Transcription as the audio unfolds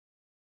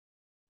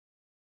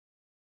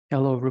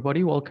Hello,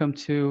 everybody. Welcome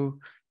to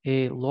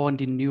a Law in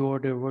the New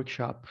Order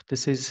workshop.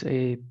 This is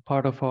a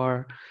part of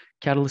our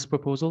Catalyst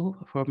proposal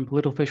from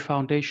Littlefish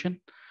Foundation.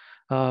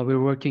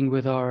 We're working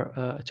with our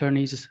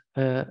attorneys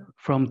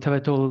from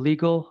Tevetoglu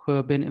Legal, who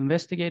have been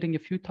investigating a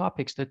few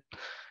topics that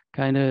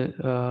kind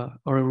of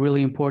are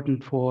really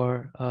important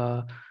for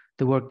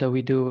the work that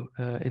we do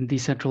in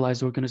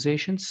decentralized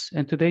organizations.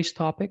 And today's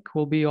topic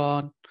will be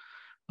on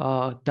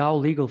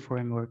DAO Legal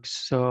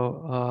Frameworks.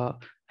 So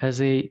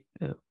as a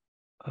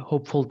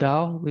hopeful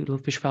DAO,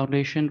 Littlefish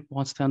Foundation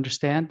wants to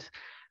understand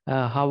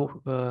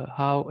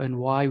how and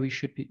why we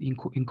should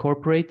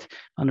incorporate,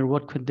 under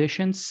what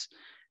conditions.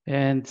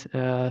 And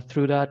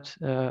through that,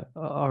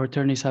 our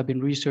attorneys have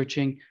been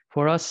researching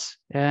for us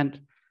and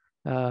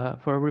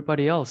for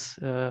everybody else.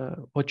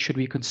 What should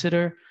we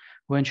consider?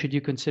 When should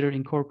you consider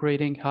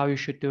incorporating? How you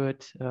should do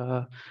it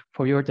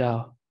for your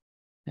DAO?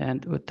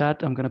 And with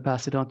that, I'm going to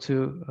pass it on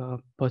to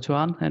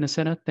Batuhan and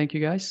Asena. Thank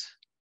you, guys.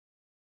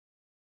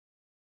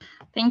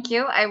 Thank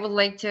you. I would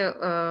like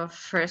to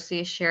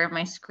firstly share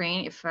my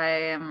screen if I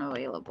am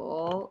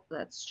available.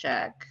 Let's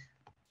check.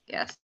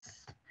 Yes,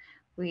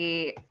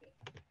 we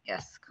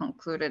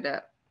concluded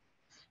a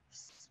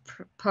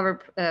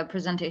power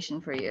presentation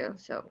for you.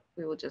 So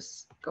we will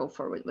just go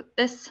forward with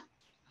this.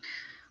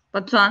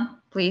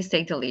 Batuhan, please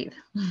take the lead.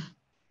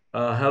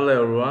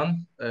 Hello,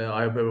 everyone.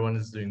 I hope everyone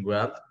is doing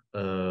well.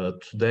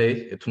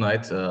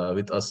 Tonight,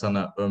 with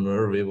Asena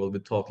Ömer, we will be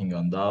talking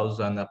on DAOs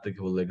and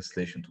applicable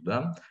legislation to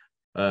them.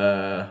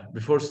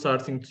 Before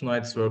starting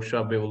tonight's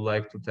workshop, we would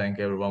like to thank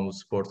everyone who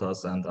support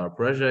us and our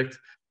project,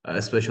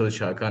 especially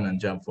Shakan and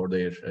Jam for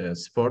their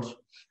support.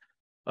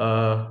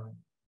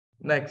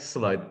 Next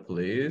slide,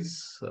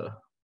 please,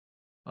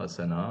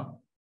 Asena.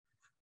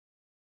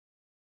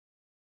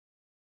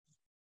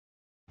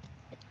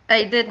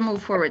 I did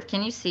move forward.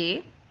 Can you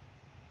see?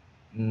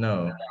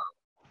 No.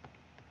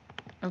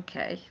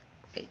 Okay,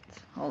 wait,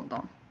 hold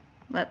on.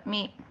 Let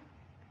me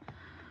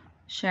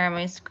share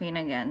my screen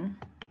again.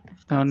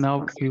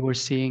 Now we were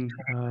seeing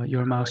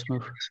your mouse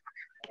move.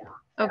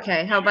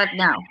 Okay, how about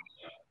now?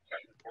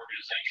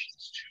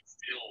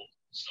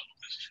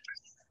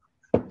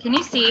 Can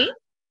you see?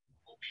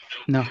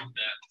 No.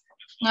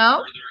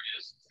 No?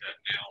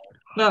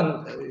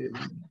 No.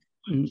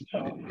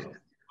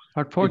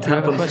 Part 4, do you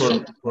have a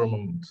question? For a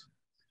moment.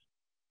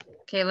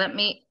 Okay, let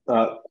me.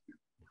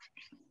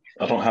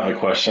 I don't have a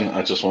question.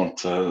 I just want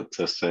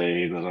to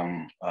say that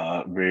I'm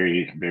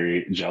very,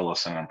 very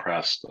jealous and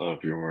impressed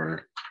of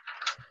your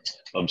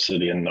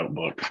Obsidian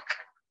notebook.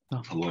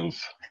 Oh. I love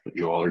what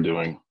you all are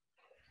doing.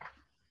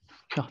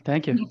 Oh,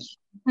 thank you.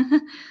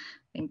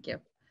 Thank you.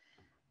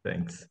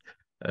 Thanks.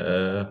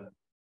 Should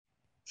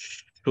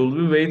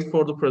we wait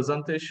for the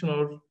presentation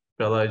or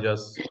shall I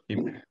just keep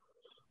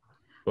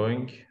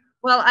going?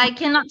 Well, I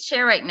cannot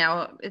share right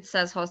now. It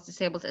says host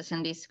disabled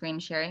attendee screen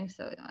sharing,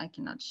 so I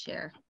cannot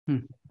share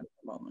at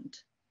the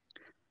moment.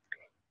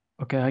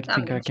 Okay, I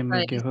think I can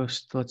make you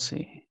host. Let's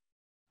see.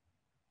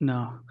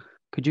 No.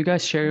 Could you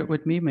guys share it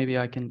with me? Maybe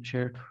I can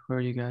share it for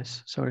you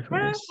guys. Sorry for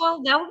this.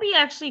 Well, that would be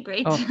actually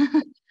great.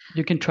 Oh,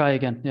 you can try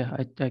again. Yeah,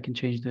 I can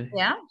change the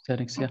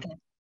settings. Yeah. Okay.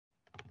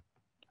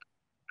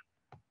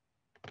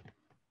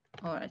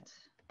 All right.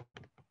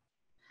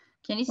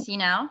 Can you see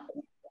now?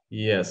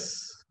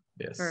 Yes.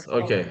 Perfect.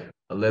 Okay,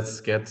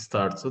 let's get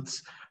started.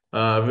 We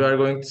are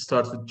going to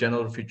start with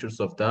general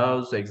features of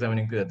DAOs,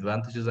 examining the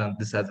advantages and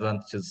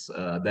disadvantages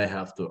they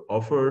have to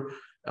offer.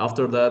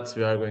 After that,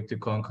 we are going to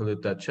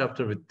conclude that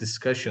chapter with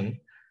discussion.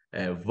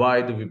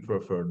 Why do we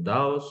prefer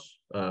DAOs?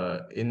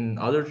 In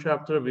other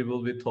chapter, we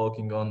will be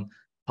talking on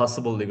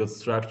possible legal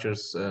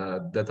structures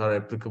that are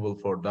applicable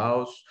for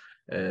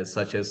DAOs,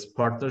 such as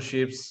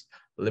partnerships,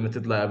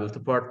 limited liability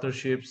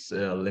partnerships,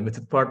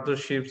 limited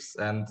partnerships,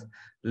 and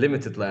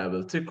limited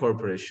liability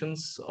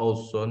corporations,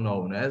 also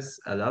known as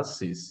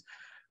LLCs.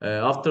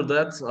 After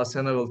that,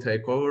 Asena will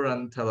take over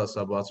and tell us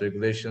about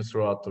regulations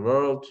throughout the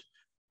world.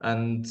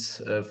 And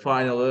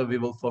finally, we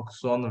will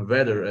focus on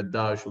whether a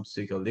DAO should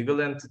seek a legal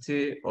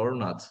entity or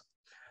not.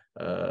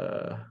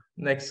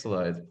 Next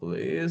slide,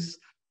 please.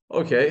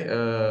 Okay,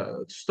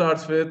 to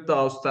start with,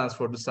 DAO stands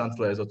for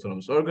Decentralized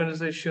Autonomous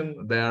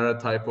Organization. They are a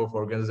type of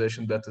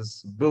organization that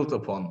is built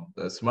upon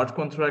smart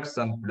contracts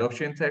and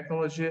blockchain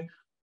technology.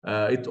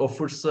 It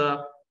offers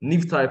a new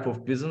type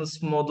of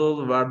business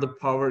model where the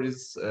power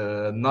is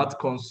not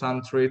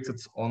concentrated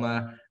on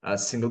a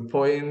single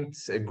point,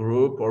 a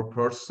group or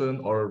person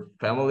or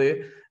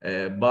family,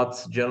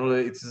 but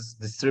generally it is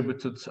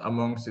distributed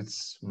amongst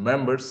its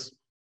members.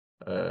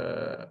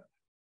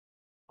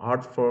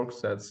 Hard fork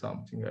said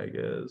something, I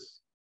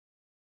guess.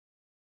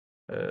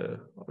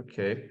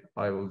 Okay,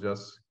 I will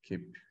just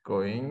keep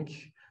going.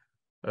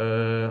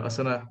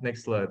 Asena,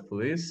 next slide,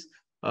 please.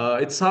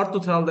 It's hard to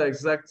tell the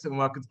exact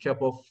market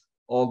cap of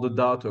all the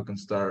DAO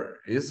tokens there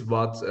is,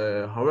 but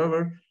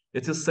however,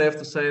 it is safe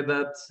to say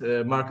that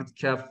market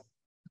cap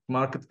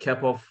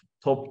of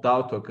top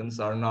DAO tokens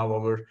are now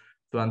over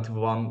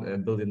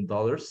 $21 billion,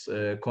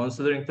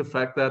 considering the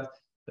fact that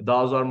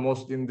DAOs are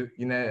mostly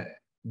in a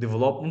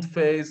development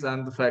phase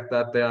and the fact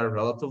that they are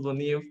relatively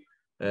new.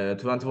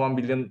 $21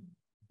 billion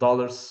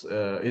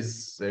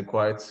is a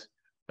quite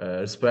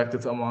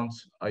respected amount,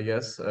 I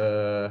guess.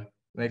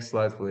 Next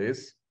slide,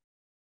 please.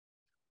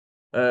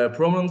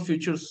 Prominent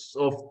features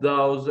of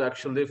DAOs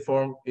actually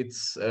form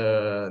its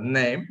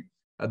name.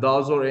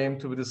 DAOs are aimed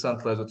to be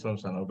decentralized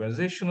autonomous and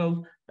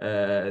organizational.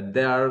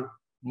 They are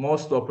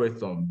most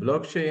operated on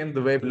blockchain.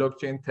 The way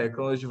blockchain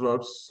technology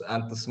works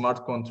and the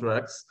smart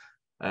contracts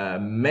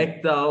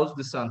make DAOs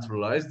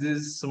decentralized.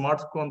 These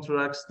smart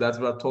contracts that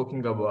we are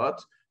talking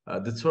about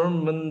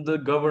determine the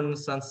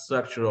governance and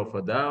structure of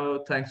a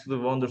DAO thanks to the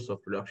wonders of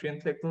blockchain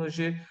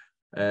technology,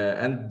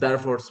 and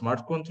therefore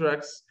smart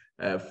contracts.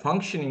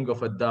 Functioning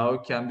of a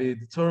DAO can be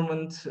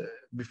determined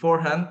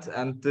beforehand,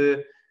 and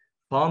the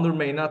founder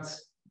may not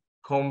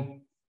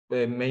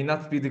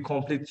be the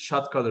complete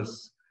shot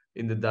callers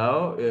in the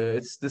DAO.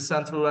 Its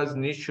decentralized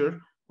nature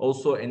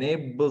also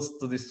enables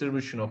the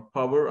distribution of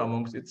power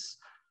amongst its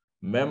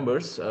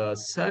members.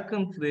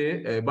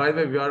 Secondly, by the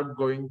way, we are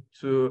going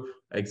to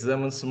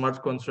examine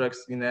smart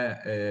contracts in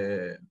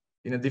a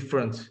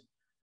different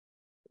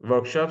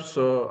workshop,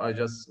 so I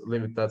just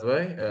leave it that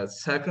way.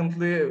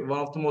 Secondly, one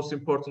of the most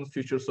important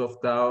features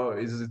of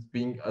DAO is it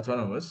being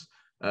autonomous.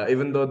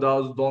 Even though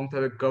DAOs don't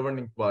have a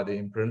governing body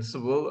in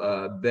principle,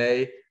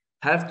 they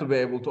have to be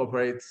able to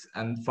operate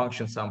and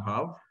function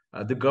somehow.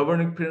 The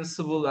governing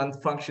principle and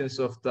functions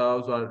of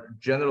DAOs are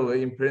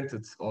generally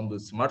imprinted on the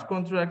smart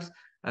contracts,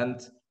 and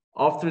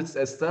after its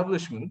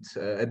establishment,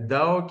 a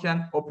DAO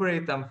can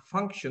operate and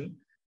function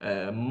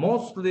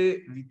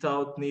mostly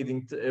without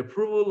needing the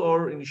approval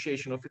or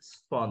initiation of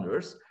its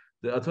founders.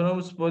 The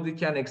autonomous body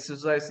can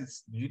exercise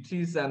its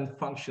duties and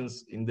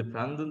functions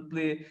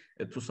independently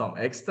to some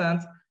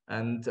extent,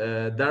 and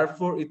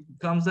therefore it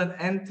becomes an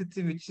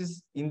entity which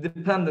is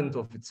independent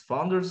of its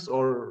founders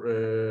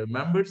or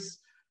members,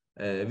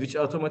 which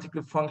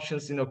automatically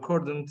functions in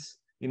accordance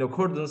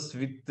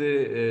with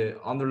the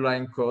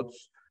underlying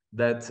codes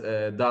that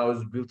DAO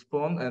is built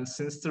upon. And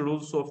since the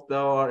rules of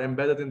DAO are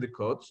embedded in the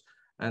codes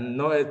and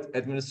no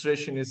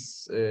administration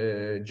is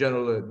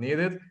generally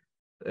needed,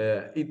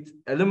 it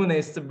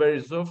eliminates the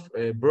barriers of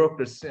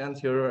bureaucracy and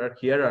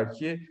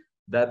hierarchy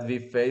that we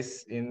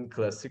face in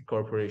classic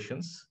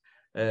corporations.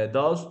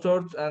 DAO's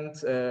third and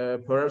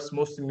perhaps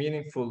most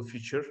meaningful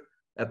feature,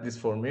 at least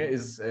for me,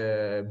 is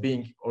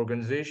being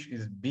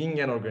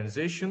an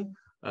organization.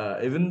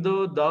 Even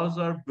though DAOs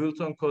are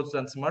built on codes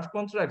and smart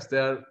contracts, they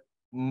are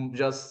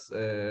just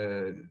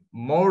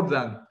more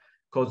than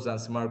codes and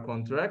smart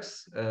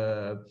contracts.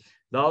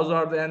 DAOs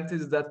are the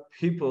entities that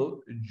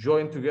people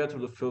join together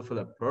to fulfill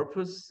a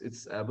purpose.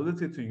 Its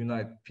ability to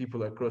unite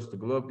people across the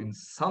globe in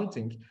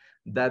something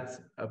that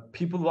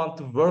people want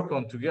to work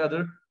on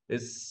together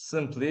is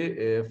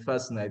simply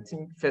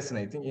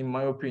fascinating in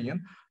my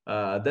opinion.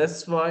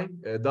 That's why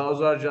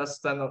DAOs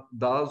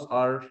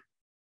are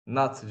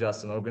not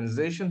just an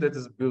organization that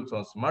is built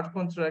on smart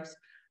contracts,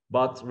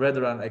 but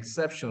rather an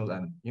exceptional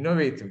and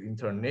innovative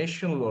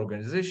international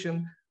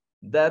organization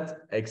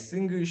that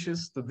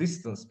extinguishes the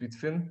distance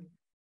between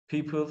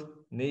people,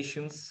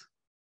 nations,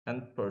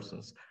 and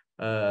persons.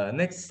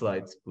 Next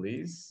slide,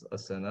 please,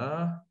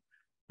 Asena.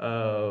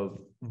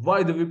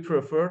 Why do we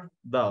prefer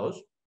DAOs?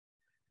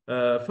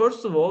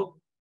 First of all,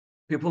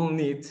 people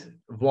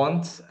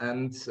want,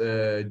 and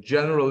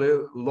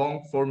generally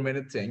long for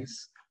many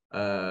things.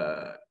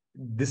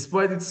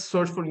 Despite its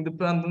search for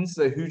independence,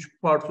 a huge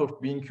part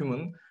of being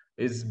human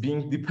is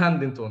being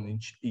dependent on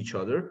each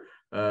other.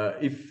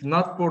 If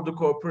not for the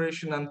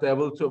cooperation and the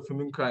ability of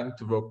humankind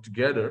to work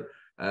together,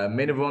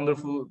 many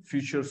wonderful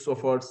features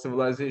of our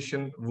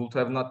civilization would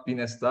have not been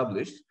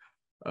established.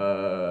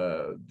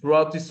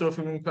 Throughout the history of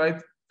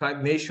humankind,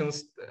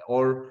 nations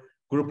or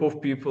group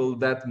of people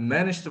that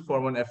managed to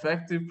form an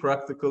effective,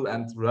 practical,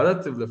 and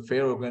relatively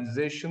fair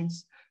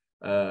organizations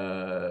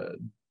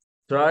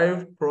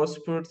thrive,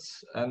 prospered,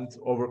 and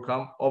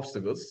overcome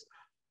obstacles.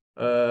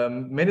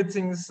 Many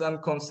things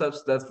and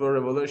concepts that were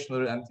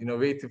revolutionary and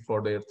innovative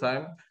for their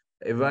time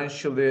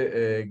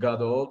eventually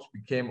got old,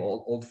 became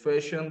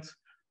old-fashioned.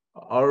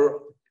 Our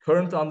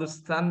current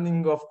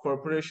understanding of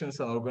corporations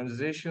and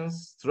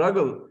organizations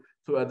struggle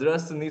to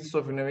address the needs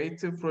of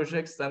innovative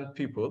projects and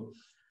people.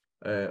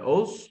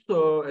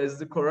 Also, as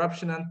the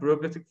corruption and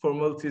bureaucratic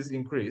formalities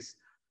increase,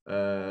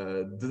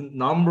 the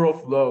number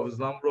of laws,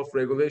 number of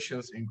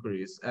regulations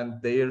increase,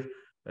 and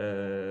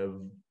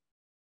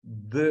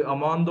the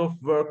amount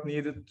of work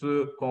needed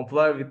to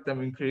comply with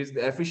them increased,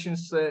 the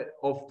efficiency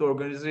of the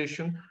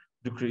organization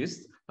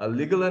decreased, a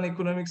legal and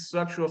economic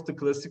structure of the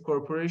classic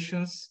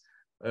corporations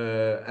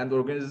and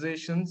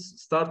organizations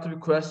start to be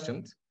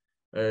questioned.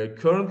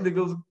 Current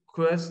legal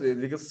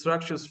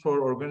structures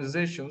for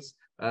organizations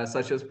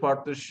such as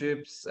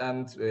partnerships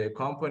and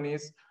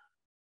companies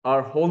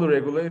are wholly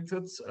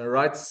regulated.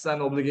 Rights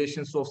and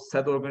obligations of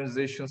said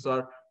organizations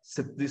are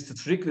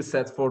strictly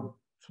set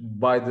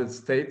by the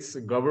states,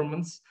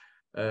 governments.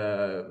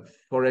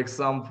 For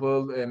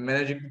example,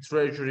 managing the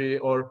treasury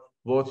or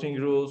voting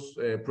rules,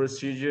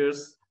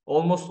 procedures,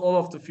 almost all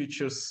of the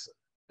features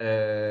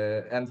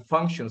and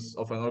functions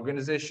of an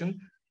organization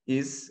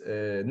is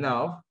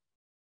now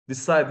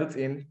decided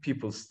in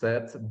people's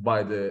state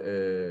by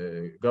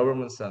the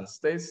governments and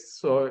states.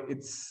 So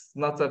it's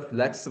not a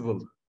flexible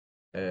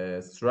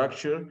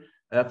structure.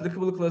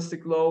 Applicable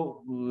classic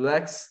law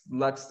lacks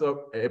the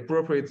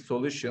appropriate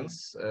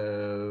solutions,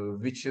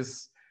 which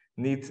is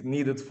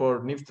needed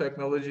for new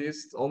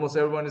technologies. Almost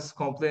everyone is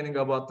complaining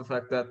about the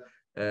fact that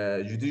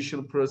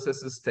judicial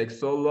processes take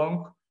so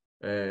long.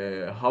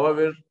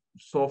 However,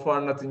 so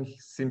far nothing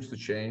seems to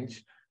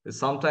change.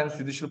 Sometimes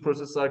judicial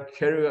processes are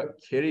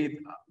carried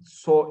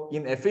so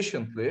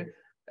inefficiently,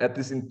 at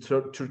least in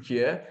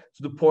Turkey,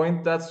 to the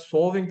point that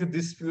solving the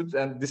dispute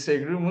and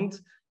disagreement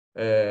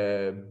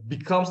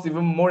becomes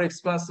even more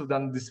expensive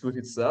than the dispute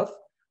itself.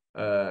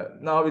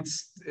 Now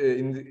it's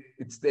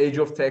the age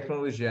of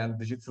technology and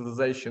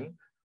digitalization.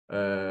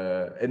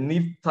 A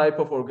new type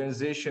of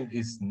organization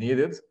is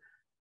needed.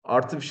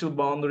 Artificial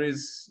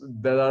boundaries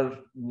that are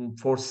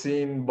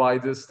foreseen by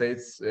the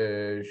states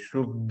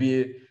should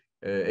be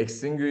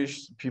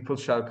extinguished. People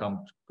shall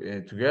come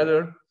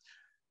together,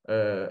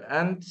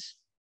 and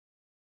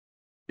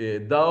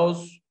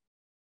DAOs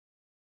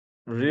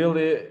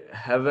really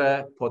have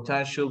a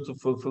potential to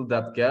fulfill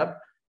that gap.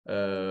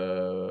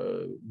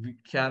 We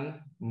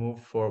can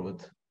move forward,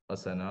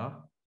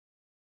 Asena.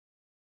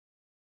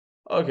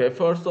 Okay,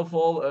 first of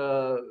all,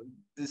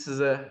 this is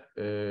a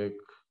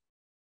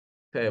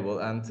table,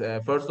 and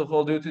first of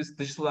all, due to its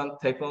digital and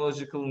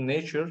technological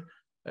nature,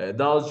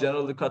 DAOs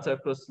generally cut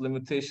across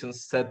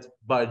limitations set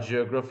by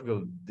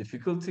geographical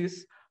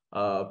difficulties.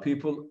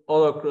 People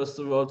all across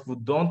the world who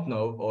don't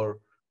know or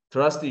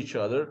trust each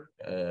other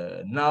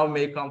now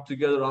may come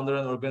together under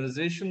an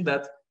organization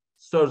that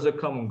serves a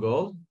common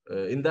goal.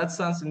 In that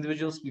sense,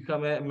 individuals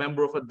become a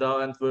member of a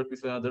DAO and work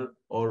with another,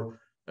 or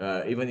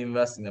even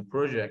invest in a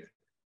project.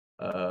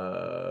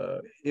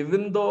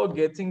 Even though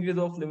getting rid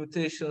of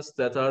limitations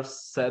that are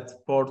set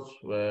forth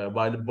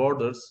by the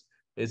borders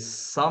is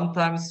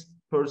sometimes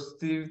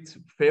perceived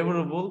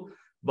favorable,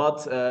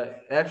 but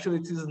actually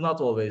it is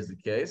not always the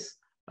case.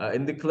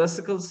 In the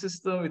classical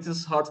system, it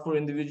is hard for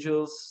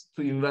individuals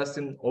to invest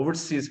in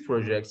overseas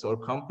projects or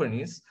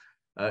companies.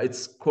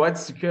 It's quite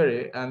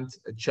scary and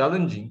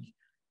challenging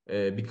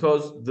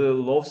because the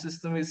law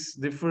system is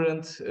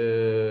different,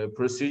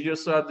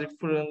 procedures are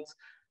different,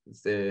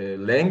 the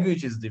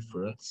language is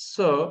different.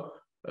 So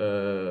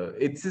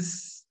it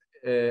is,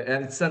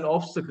 and it's an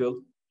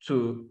obstacle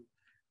to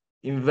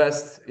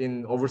invest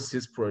in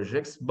overseas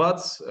projects. But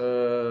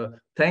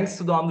thanks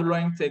to the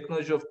underlying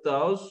technology of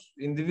DAOs,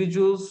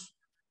 individuals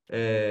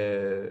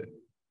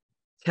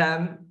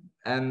can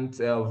and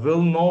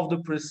will know the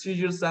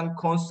procedures and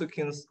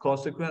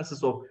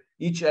consequences of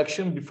each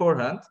action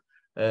beforehand,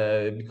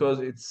 because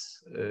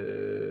its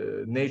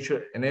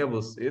nature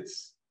enables it.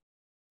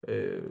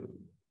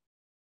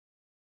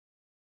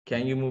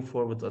 Can you move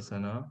forward,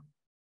 Asena?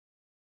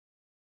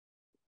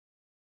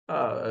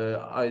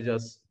 I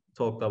just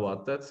talked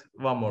about that.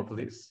 One more,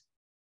 please.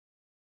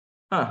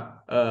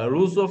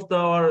 Rules of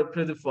DAO are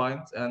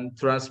predefined and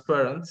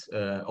transparent,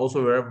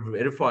 also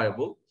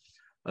verifiable.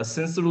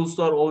 Since the rules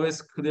are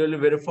always clearly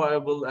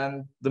verifiable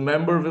and the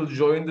member will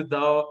join the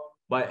DAO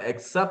by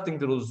accepting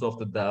the rules of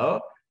the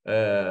DAO,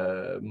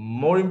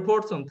 more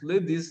importantly,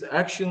 these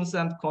actions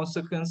and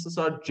consequences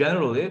are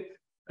generally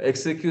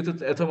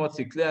executed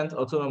automatically and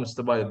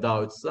autonomously by the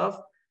DAO itself.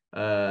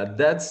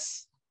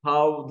 That's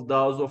how the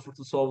DAOs offer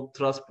to solve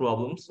trust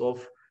problems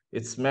of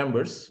its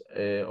members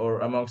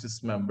or amongst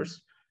its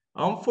members.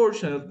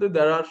 Unfortunately,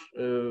 there are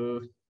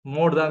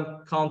more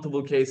than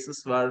countable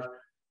cases where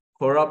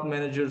corrupt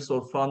managers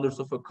or founders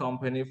of a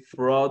company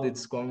fraud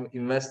its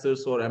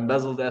investors or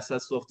embezzle the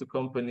assets of the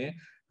company.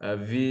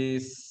 We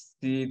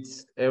see it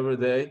every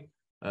day,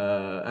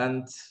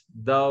 and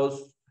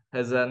DAOs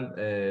has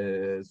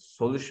a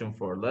solution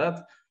for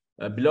that.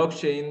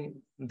 Blockchain,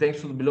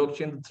 thanks to the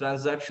blockchain, the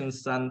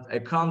transactions and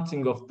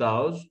accounting of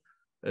DAOs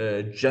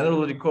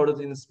generally recorded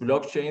in its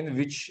blockchain,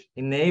 which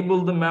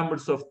enable the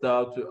members of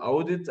DAO to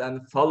audit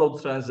and follow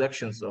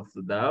transactions of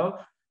the DAO,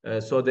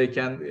 so they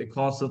can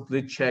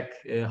constantly check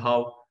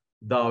how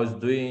DAO is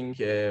doing,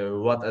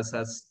 what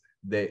assets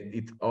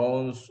it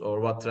owns, or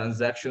what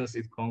transactions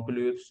it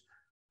concludes,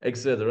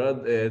 etc.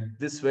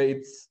 This way,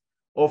 it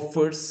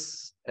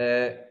offers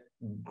a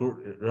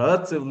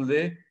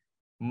relatively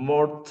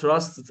more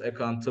trusted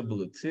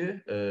accountability.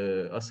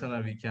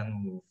 Asena, we can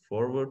move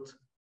forward.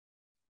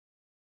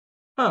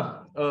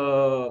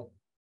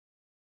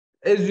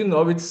 As you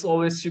know, it's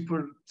always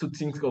cheaper to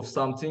think of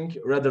something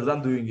rather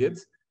than doing it.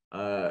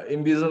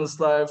 In business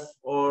life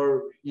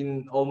or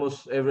in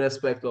almost every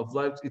aspect of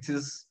life, it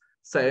is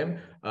same.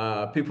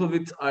 People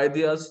with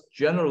ideas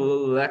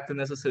generally lack the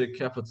necessary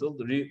capital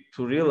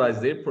to realize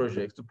their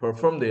project, to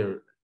perform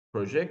their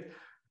project.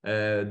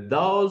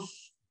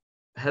 DAOs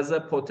has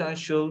a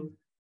potential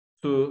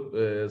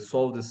to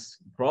solve this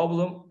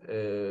problem.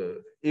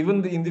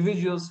 Even the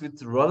individuals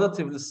with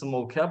relatively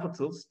small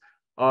capitals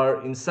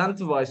are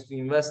incentivized to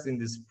invest in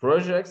these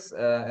projects,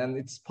 and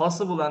it's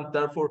possible and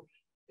therefore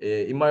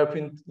in my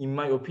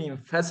opinion,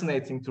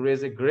 fascinating to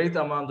raise a great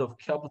amount of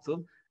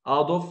capital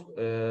out of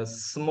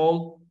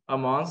small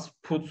amounts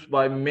put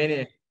by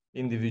many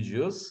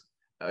individuals.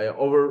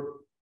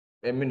 Over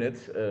a minute,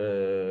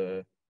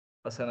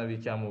 Asana, we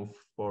can move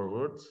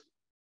forward.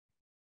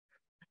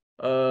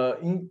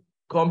 In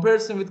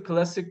comparison with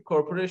classic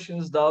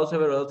corporations, DAOs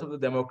have a relatively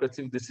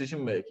democratic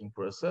decision-making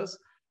process.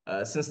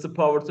 Since the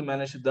power to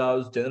manage the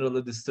DAOs is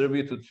generally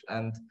distributed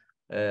and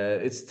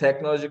its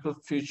technological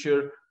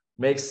feature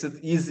makes it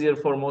easier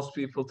for most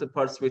people to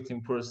participate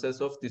in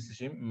process of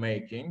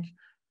decision-making.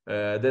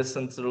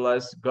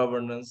 Decentralized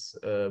governance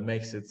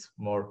makes it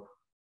more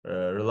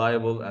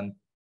reliable and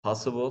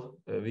possible.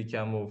 We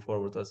can move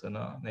forward,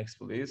 Asana. Next,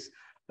 please.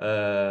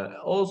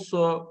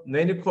 Also,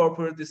 many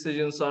corporate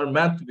decisions are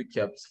meant to be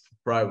kept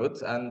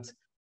private and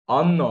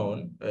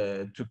unknown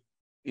to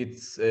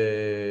its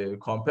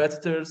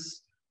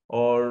competitors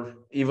or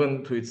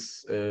even to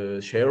its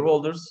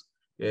shareholders,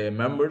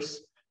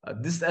 members.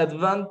 This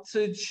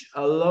advantage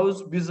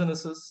allows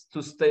businesses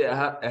to stay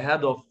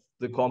ahead of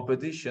the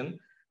competition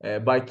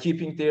by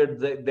keeping their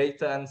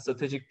data and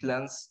strategic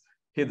plans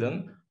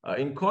hidden.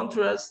 In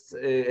contrast,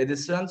 a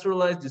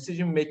decentralized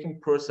decision-making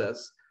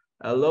process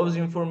allows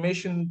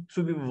information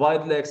to be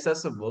widely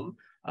accessible,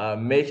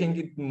 making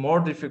it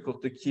more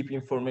difficult to keep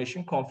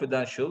information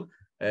confidential,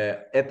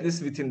 at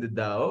least within the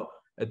DAO.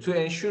 To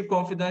ensure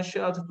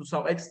confidentiality to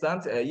some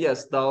extent,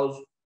 yes, DAOs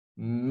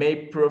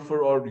may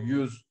prefer or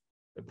use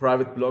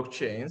private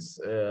blockchains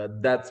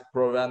that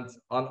prevent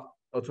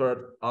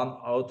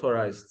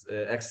unauthorized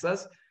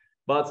access.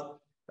 But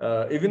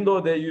even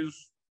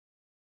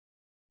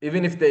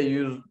if they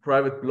use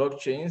private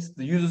blockchains,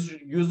 the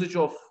usage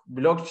of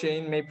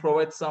blockchain may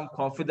provide some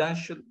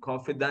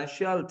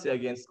confidentiality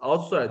against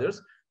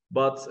outsiders.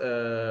 But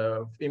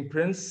in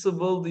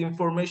principle, the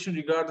information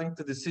regarding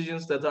the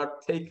decisions that are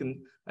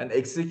taken and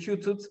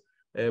executed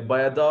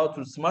by a DAO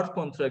through smart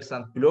contracts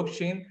and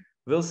blockchain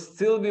will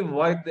still be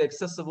widely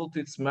accessible to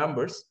its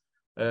members.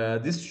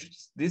 This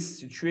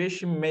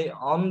situation may be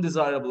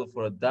undesirable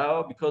for a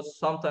DAO because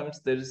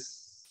sometimes there is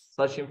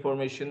such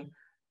information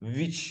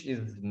which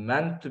is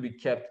meant to be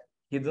kept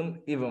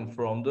hidden even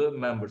from the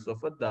members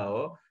of a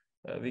DAO.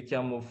 We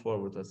can move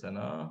forward,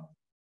 Asena.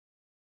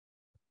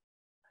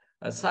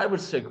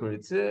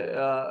 Cybersecurity,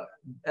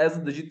 as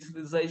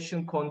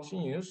digitalization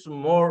continues,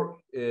 more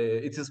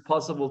it is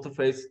possible to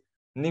face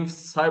new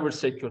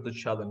cybersecurity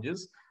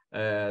challenges.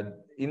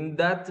 In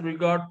that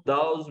regard,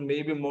 DAOs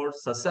may be more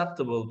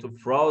susceptible to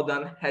fraud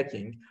and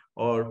hacking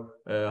or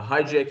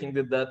hijacking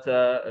the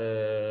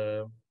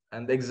data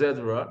and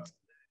etc.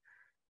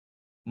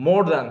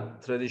 more than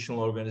traditional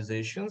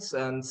organizations.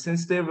 And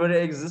since their very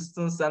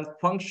existence and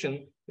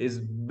function is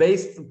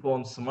based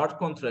upon smart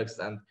contracts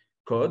and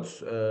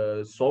codes,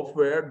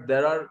 software,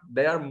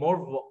 they are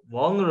more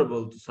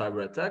vulnerable to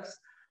cyber attacks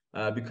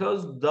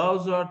because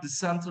those are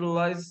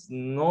decentralized.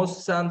 No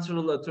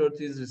central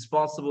authority is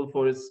responsible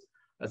for its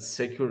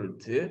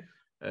security.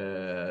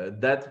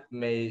 That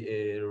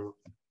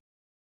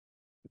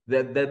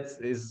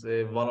is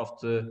one of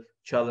the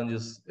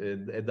challenges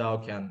a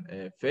DAO can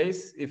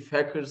face. If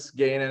hackers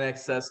gain an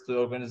access to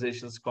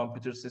organizations'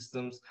 computer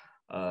systems,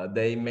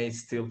 they may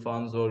steal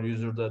funds or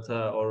user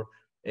data or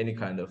any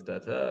kind of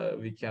data.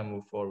 We can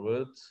move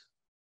forward.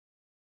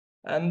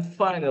 And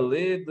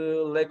finally,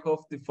 the lack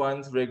of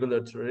defined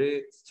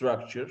regulatory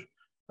structure.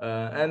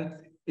 And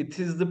it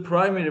is the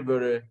primary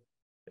barrier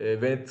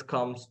when it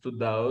comes to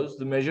DAOs.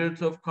 The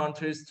majority of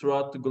countries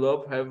throughout the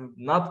globe have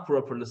not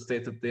properly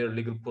stated their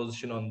legal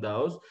position on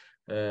DAOs.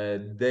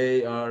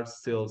 They are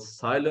still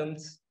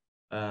silent,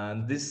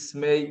 and this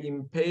may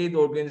impede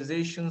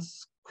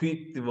organizations'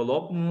 quick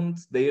development.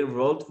 Their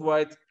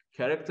worldwide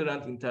character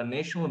and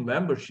international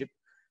membership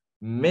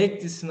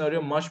make this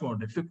scenario much more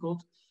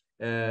difficult.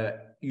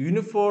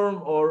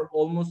 Uniform or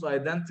almost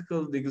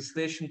identical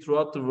legislation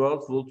throughout the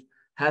world would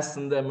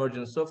hasten the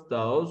emergence of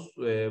DAOs,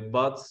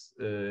 but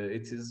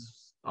it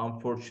is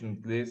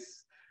unfortunately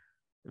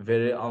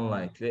very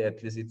unlikely,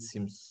 at least it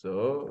seems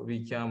so.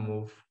 We can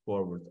move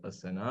forward,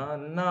 Asena.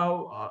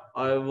 Now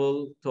I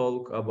will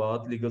talk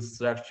about legal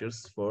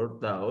structures for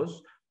DAOs.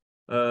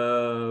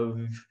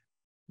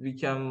 We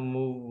can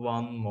move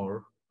one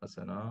more,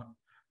 Asena.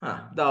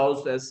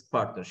 DAOs as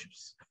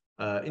partnerships.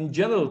 In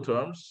general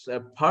terms,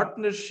 a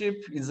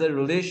partnership is a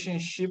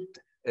relationship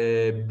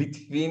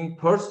between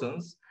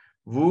persons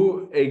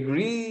who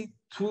agree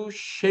to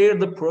share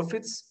the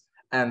profits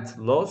and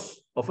loss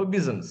of a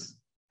business,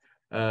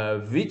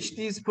 which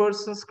these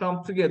persons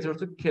come together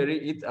to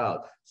carry it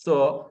out.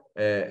 So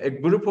a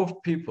group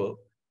of people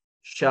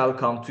shall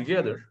come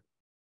together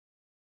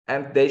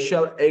and they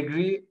shall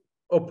agree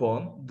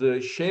upon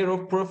the share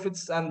of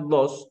profits and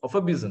loss of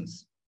a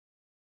business.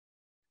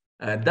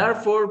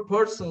 Therefore,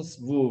 persons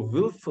who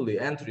willfully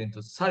enter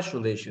into such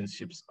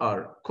relationships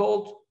are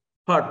called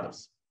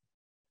partners.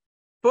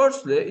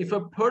 Firstly, if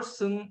a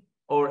person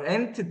or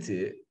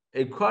entity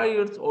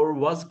acquired or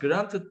was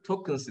granted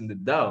tokens in the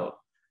DAO,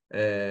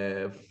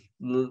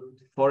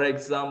 for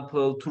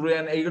example, through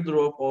an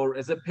airdrop or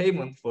as a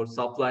payment for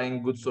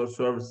supplying goods or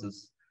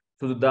services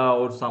to the DAO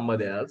or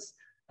somebody else,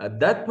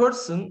 that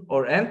person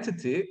or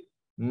entity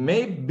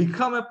may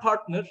become a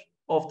partner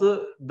of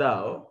the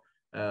DAO.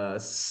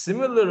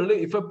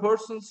 Similarly, if a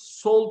person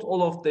sold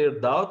all of their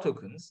DAO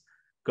tokens,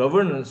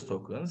 governance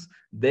tokens,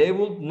 they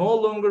will no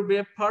longer be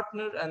a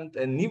partner, and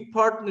a new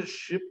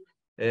partnership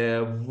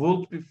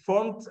would be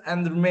formed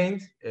and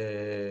remained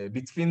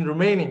between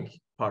remaining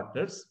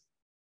partners,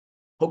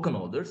 token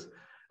holders,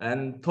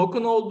 and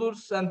token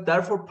holders and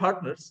therefore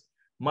partners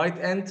might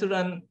enter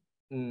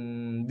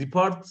and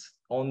depart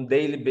on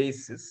daily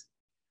basis.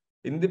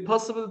 In the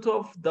possibility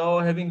of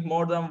DAO having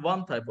more than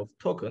one type of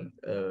token,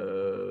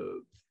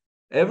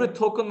 every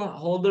token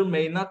holder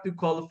may not be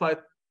qualified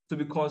to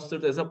be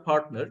considered as a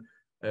partner.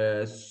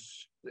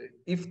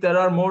 If there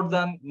are more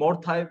than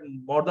one type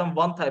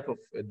of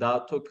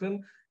DAO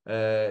token,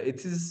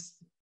 it is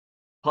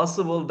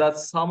possible that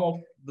some of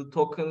the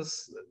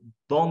tokens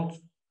don't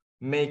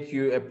make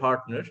you a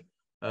partner.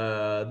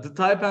 The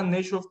type and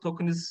nature of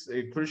token is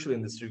crucial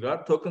in this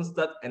regard. Tokens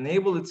that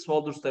enable its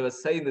holders to have a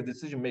say in the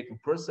decision-making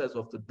process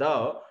of the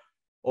DAO,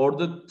 or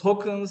the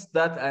tokens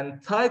that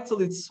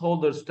entitle its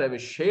holders to have a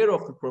share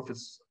of the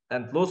profits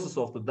and losses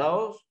of the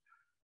DAOs,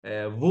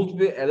 would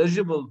be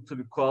eligible to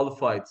be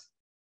qualified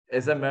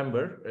as a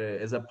member,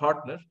 as a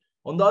partner.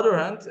 On the other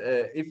hand,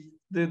 if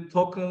the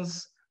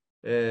tokens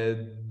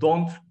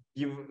don't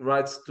give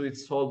rights to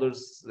its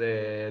holders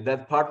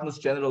that partners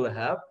generally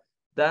have,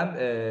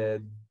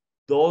 then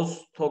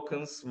those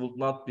tokens would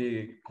not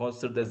be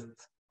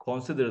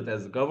considered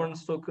as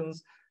governance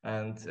tokens,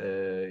 and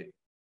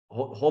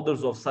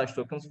holders of such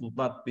tokens would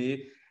not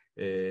be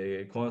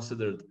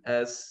considered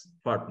as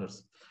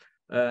partners.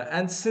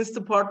 And since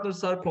the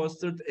partners are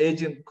considered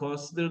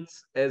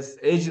as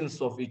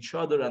agents of each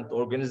other and the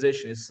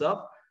organization itself,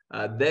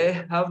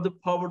 they have the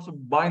power to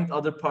bind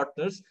other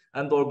partners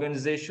and the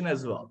organization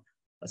as well.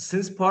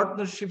 Since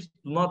partnerships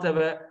do not have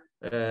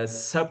a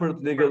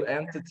separate legal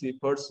entity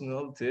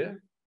personality,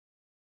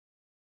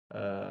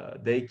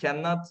 they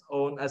cannot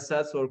own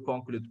assets or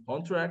conclude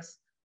contracts,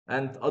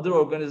 and other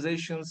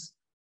organizations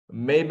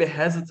may be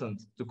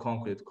hesitant to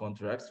conclude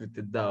contracts with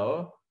the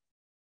DAO.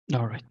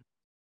 All right.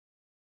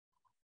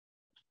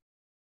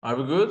 Are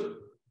we good?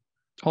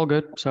 All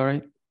good.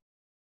 Sorry.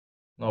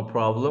 No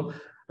problem.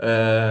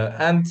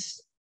 And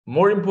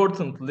more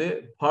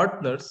importantly,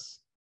 partners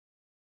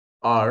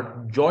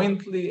are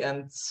jointly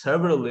and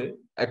severally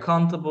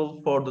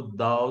accountable for the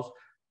DAO's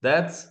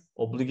debts,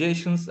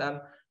 obligations, and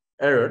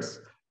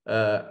errors.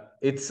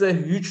 It's a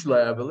huge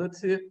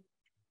liability.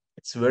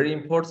 It's very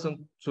important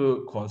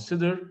to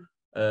consider.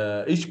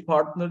 Each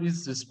partner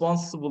is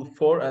responsible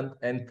for and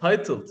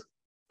entitled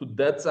to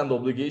debts and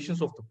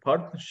obligations of the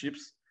partnership,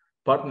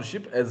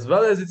 as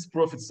well as its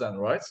profits and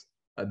rights.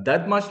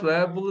 That much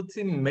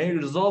liability may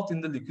result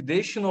in the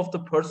liquidation of the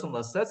personal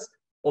assets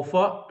of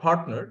a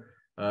partner.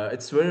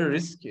 It's very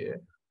risky.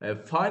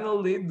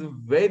 Finally, the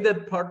way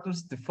that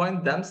partners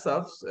define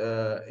themselves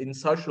in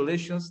such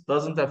relations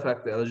doesn't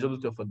affect the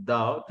eligibility of a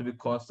DAO to be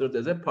considered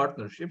as a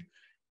partnership.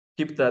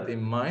 Keep that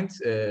in mind.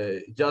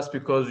 Just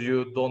because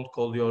you don't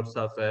call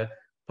yourself a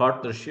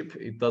partnership,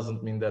 it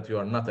doesn't mean that you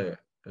are not a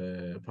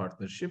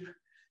partnership.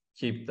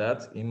 Keep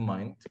that in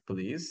mind,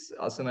 please.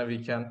 Asena, we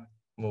can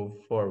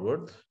move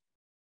forward.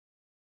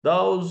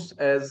 DAOs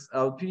as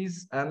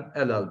LPs and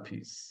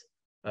LLPs.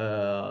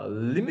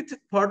 Limited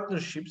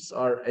partnerships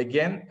are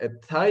again a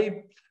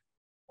type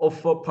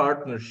of a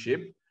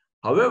partnership.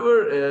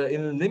 However,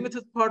 in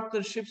limited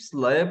partnerships,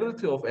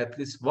 liability of at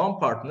least one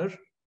partner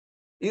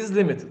is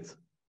limited.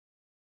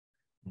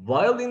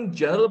 While in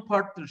general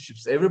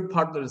partnerships, every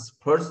partner is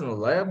personally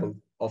liable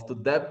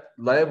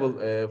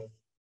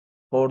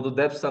for the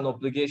debts and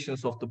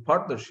obligations of the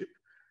partnership.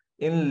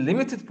 In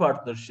limited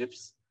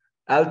partnerships,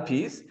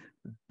 LPs,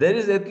 there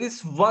is at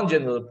least one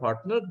general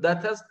partner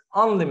that has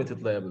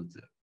unlimited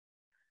liability.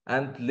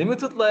 And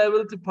limited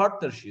liability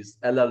partnerships,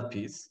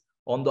 LLPs,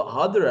 on the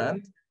other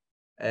hand,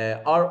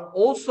 are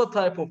also a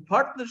type of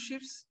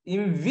partnerships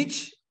in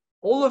which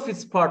all of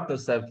its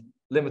partners have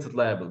limited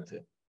liability.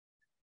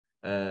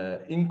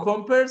 In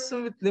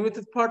comparison with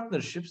limited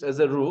partnerships, as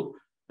a rule,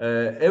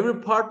 every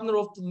partner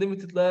of the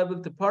limited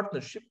liability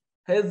partnership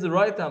has the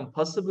right and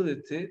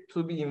possibility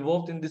to be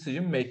involved in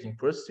decision-making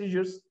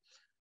procedures.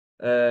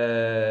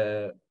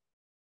 In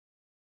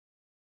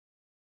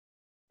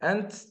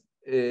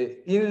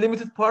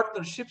limited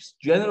partnerships,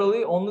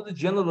 generally only the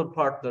general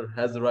partner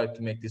has the right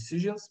to make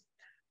decisions,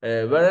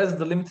 whereas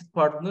the limited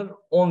partner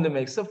only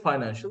makes a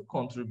financial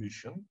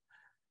contribution.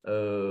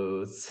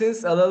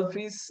 Since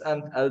LLPs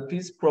and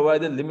LPs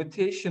provide a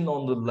limitation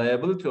on the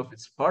liability of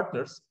its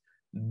partners,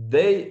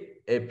 they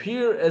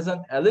appear as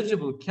an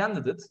eligible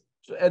candidate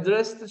to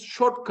address the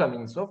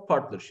shortcomings of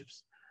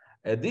partnerships.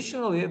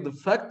 Additionally, the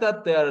fact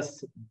that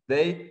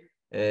they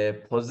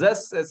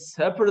possess a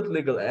separate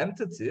legal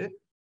entity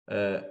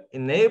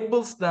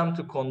enables them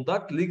to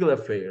conduct legal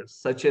affairs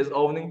such as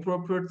owning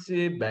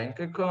property, bank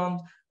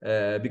account,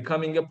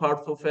 becoming a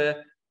part of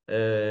a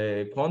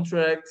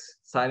contracts,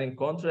 signing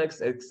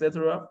contracts,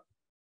 etc.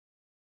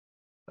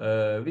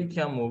 We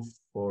can move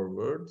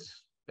forward.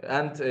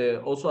 And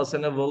also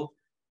Asena will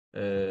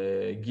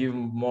give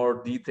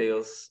more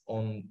details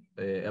on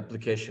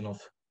application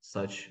of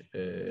such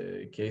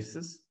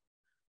cases.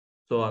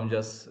 So I'm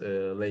just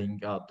laying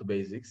out the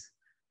basics.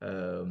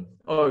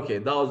 Okay,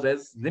 DAOs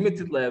as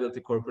limited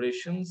liability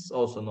corporations,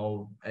 also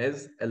known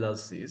as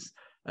LLCs.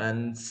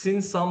 And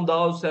since some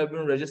DAOs have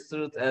been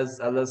registered as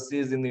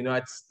LLCs in the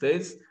United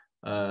States,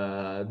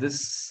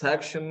 this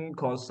section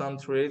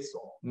concentrates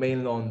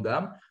mainly on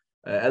them.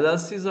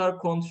 LLCs are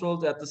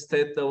controlled at the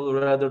state level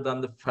rather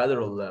than the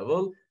federal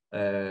level.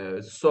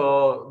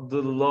 So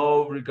the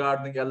law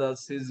regarding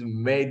LLCs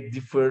may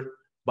differ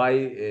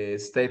by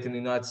state in the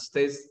United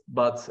States,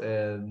 but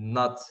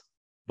not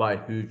by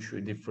huge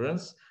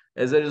difference.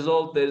 As a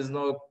result, there is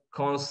no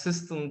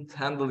consistent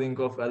handling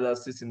of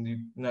LLCs in the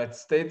United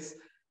States,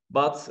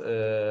 but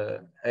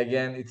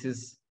again, it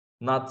is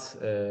not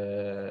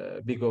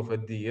big of a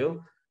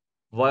deal.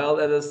 While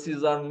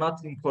LLCs are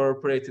not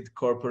incorporated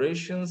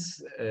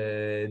corporations,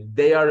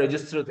 they are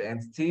registered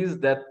entities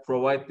that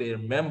provide their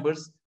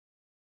members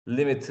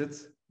limited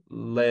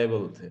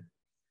liability.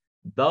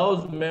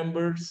 DAOs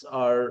members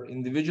are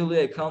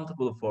individually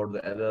accountable for the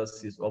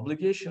LLC's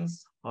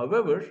obligations.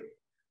 However,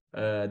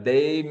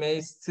 they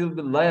may still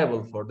be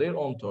liable for their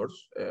own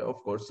torts, of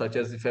course, such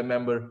as if a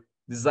member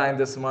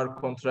designed a smart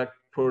contract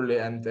poorly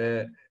and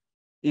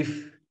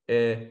if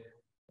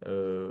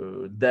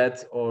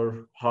death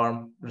or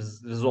harm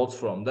results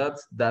from that,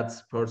 that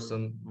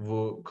person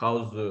who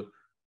caused the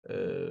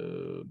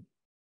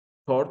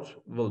tort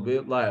will be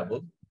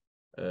liable.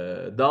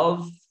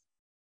 DAOs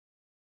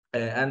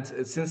and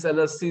since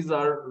LLCs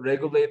are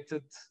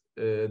regulated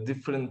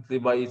differently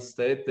by each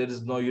state, there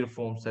is no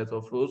uniform set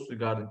of rules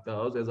regarding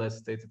DAOs, as I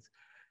stated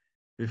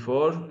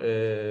before.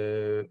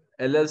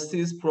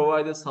 LLCs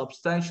provide a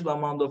substantial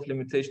amount of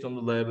limitation on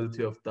the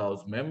liability of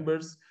DAOs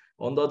members.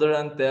 On the other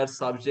hand, they are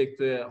subject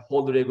to a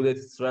wholly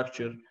regulated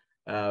structure,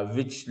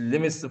 which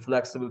limits the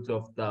flexibility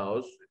of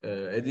DAOs.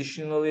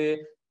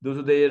 Additionally, due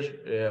to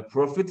their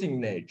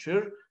profiting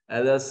nature,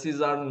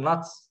 LLCs are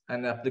not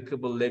an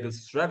applicable legal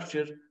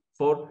structure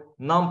for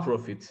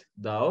non-profit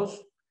DAOs.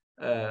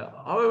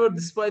 However,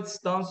 despite its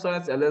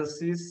downsides,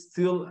 LLCs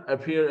still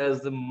appear as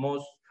the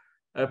most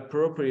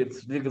appropriate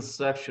legal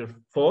structure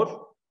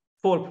for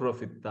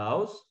for-profit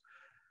DAOs.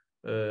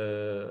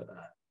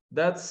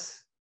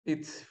 That's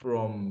it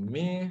from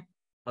me.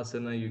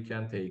 Asena, you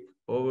can take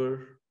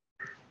over.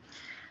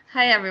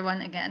 Hi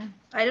everyone again.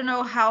 I don't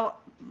know how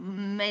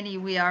many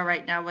we are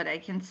right now, but I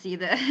can see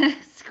the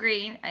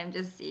screen. I'm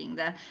just seeing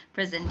the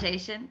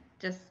presentation,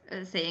 just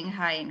saying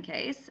hi in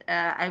case.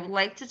 I would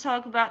like to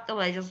talk about the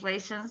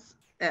legislations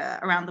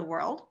around the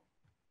world.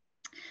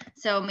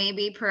 So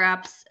maybe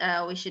perhaps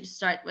we should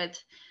start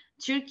with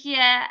Turkey.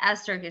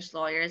 As Turkish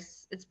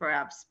lawyers, it's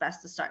perhaps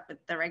best to start with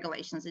the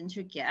regulations in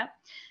Turkey.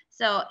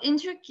 So in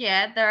Turkey,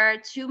 there are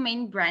two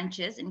main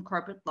branches in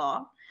corporate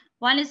law.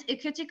 One is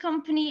equity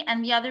company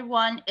and the other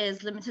one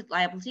is limited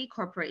liability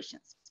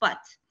corporations. But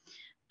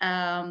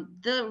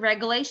the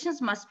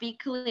regulations must be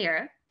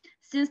clear.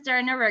 Since there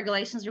are no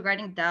regulations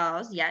regarding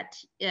DAOs yet,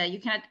 you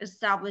cannot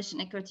establish an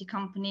equity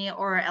company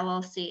or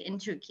LLC in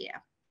Turkey.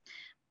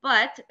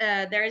 But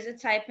there is a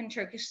type in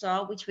Turkish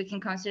law which we can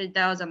consider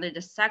DAOs under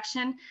this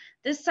section.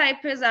 This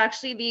type is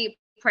actually the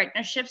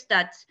partnerships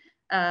that,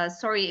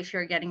 sorry if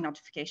you're getting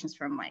notifications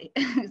from my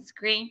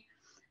screen.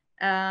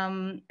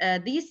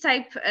 These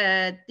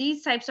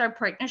types are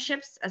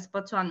partnerships, as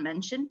Batuhan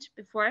mentioned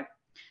before.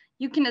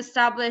 You can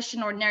establish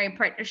an ordinary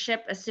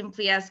partnership as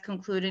simply as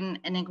concluding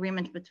an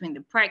agreement between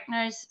the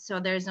partners.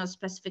 So there is no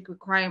specific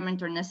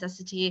requirement or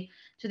necessity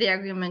to the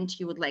agreement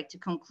you would like to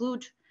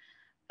conclude.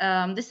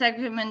 This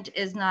agreement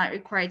is not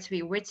required to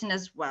be written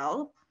as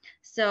well.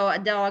 So a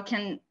DAO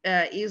can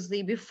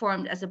easily be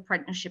formed as a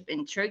partnership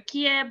in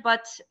Turkey,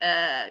 but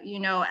you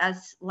know,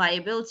 as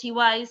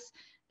liability-wise,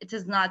 it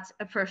is not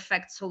a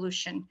perfect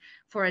solution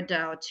for a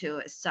DAO to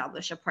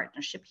establish a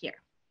partnership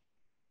here.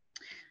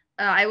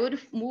 I would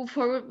move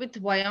forward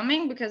with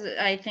Wyoming because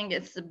I think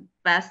it's the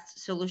best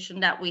solution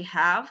that we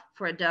have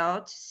for a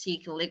DAO to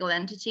seek a legal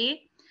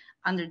entity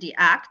under the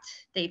act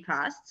they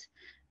passed.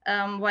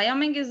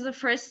 Wyoming is the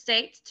first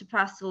state to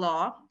pass a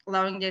law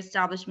allowing the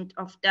establishment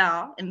of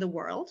DAO in the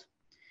world.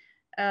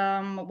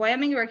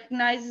 Wyoming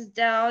recognizes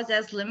DAOs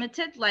as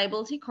limited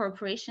liability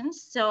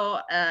corporations. So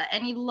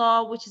any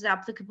law which is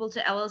applicable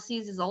to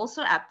LLCs is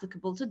also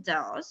applicable to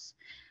DAOs.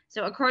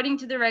 So according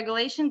to the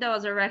regulation,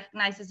 DAOs are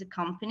recognized as a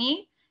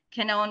company,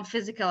 can own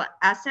physical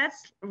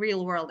assets,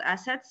 real world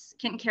assets,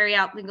 can carry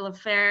out legal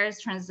affairs,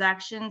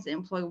 transactions,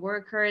 employ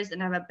workers, and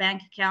have a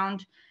bank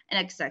account, and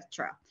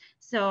etc.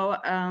 So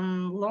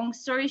long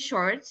story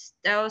short,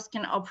 DAOs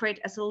can operate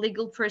as a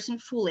legal person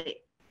fully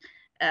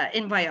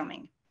in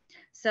Wyoming.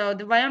 So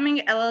the Wyoming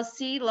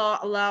LLC law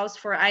allows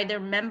for either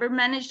member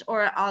managed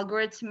or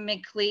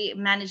algorithmically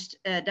managed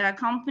DAO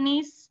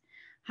companies.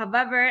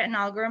 However, an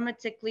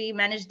algorithmically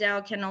managed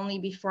DAO can only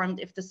be formed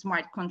if the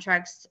smart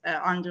contracts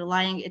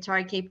underlying it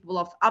are capable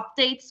of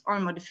updates or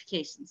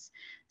modifications.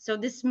 So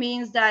this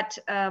means that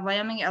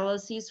Wyoming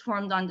LLCs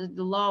formed under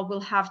the law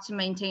will have to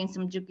maintain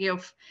some degree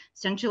of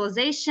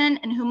centralization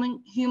and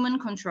human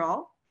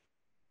control.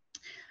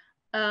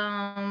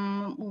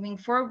 Moving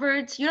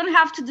forward, you don't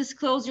have to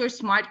disclose your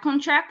smart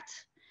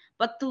contract,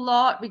 but the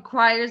law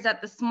requires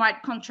that the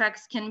smart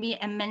contracts can be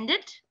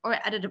amended or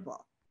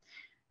editable.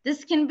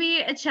 This can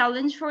be a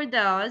challenge for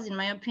DAOs, in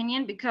my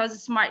opinion,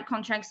 because smart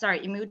contracts are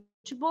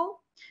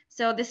immutable.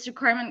 So this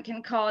requirement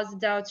can cause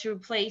DAO to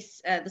replace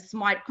the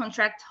smart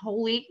contract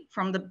wholly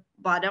from the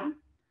bottom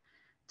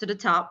to the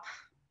top,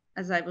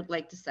 as I would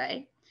like to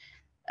say.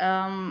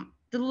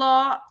 The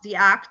law, the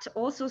act,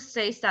 also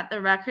states that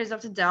the records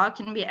of the DAO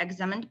can be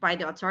examined by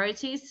the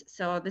authorities.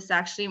 So this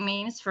actually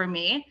means, for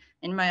me,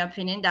 in my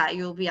opinion, that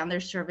you'll be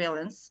under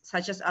surveillance,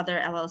 such as other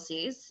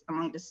LLCs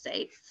among the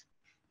states.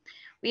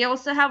 We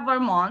also have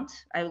Vermont.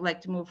 I would like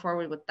to move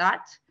forward with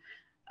that.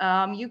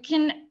 You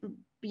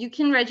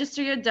can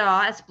register your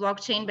DAO as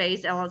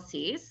blockchain-based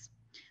LLCs.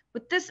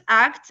 With this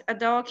act, a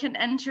DAO can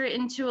enter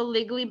into a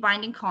legally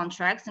binding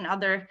contracts and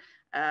other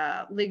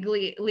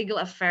legal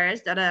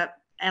affairs that a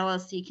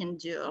LLC can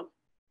do.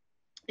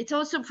 It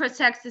also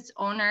protects its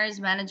owners,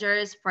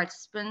 managers,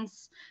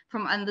 participants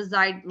from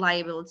undesired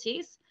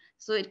liabilities.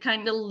 So it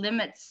kind of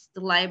limits the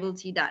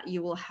liability that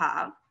you will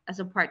have as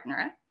a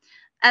partner.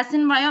 As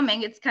in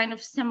Wyoming, it's kind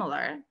of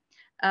similar.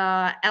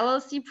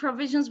 LLC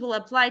provisions will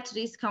apply to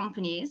these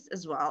companies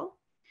as well.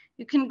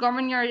 You can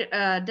govern your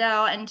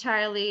DAO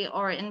entirely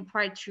or in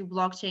part through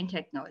blockchain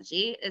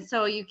technology. And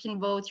so you can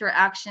vote your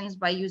actions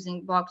by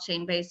using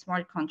blockchain-based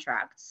smart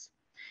contracts.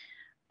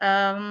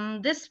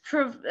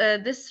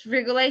 This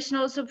regulation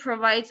also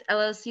provides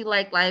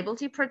LLC-like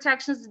liability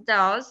protections to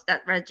DAOs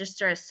that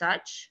register as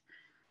such.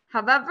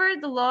 However,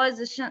 the law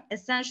is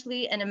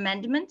essentially an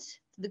amendment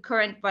to the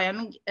current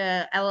Wyoming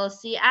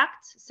LLC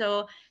Act.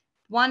 So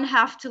one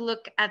have to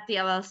look at the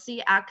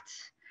LLC Act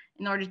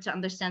in order to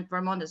understand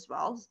Vermont as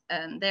well.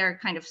 And they're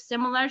kind of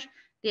similar.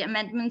 The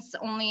amendments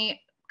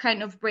only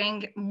kind of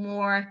bring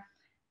more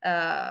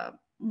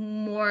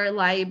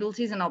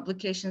liabilities and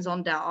obligations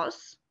on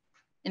DAOs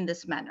in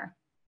this manner.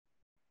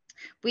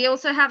 We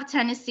also have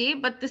Tennessee,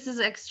 but this is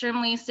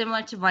extremely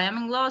similar to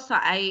Wyoming law. So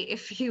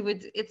if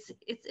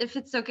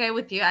it's okay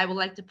with you, I would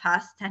like to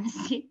pass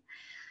Tennessee.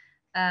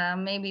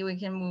 Maybe we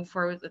can move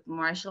forward with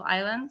Marshall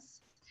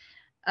Islands.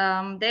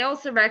 They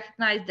also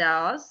recognize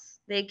DAOs.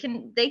 They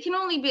can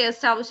only be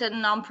established as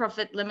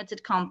nonprofit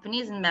limited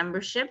companies and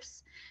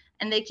memberships,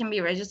 and they can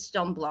be registered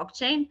on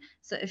blockchain.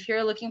 So if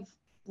you're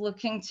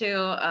looking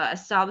to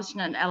establish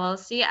an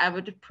LLC, I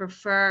would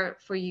prefer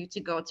for you to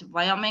go to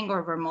Wyoming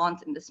or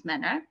Vermont in this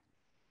manner.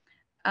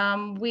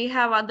 We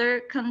have other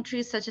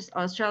countries such as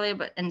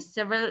Australia and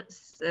several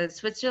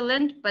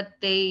Switzerland, but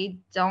they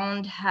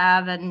don't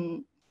have a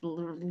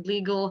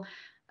legal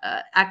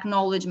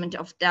acknowledgement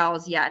of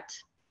DAOs yet.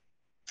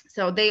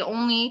 So they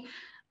only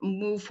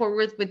move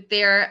forward with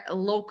their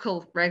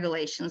local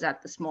regulations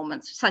at this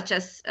moment, such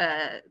as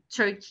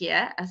Turkey,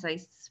 as I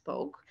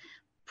spoke.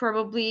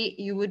 Probably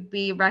you would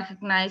be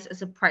recognized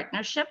as a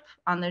partnership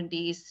under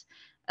these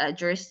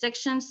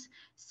jurisdictions.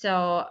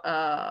 So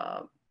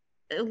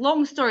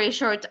long story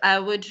short, I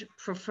would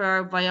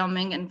prefer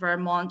Wyoming and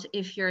Vermont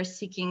if you're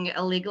seeking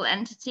a legal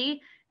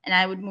entity, and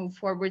I would move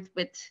forward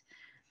with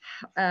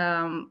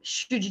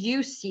should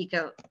you seek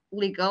a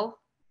legal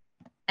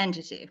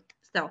entity.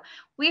 So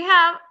we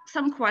have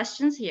some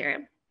questions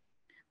here,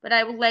 but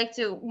I would like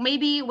to,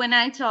 maybe when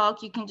I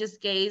talk, you can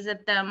just gaze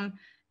at them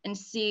and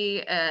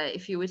see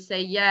if you would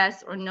say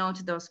yes or no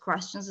to those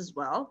questions as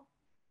well.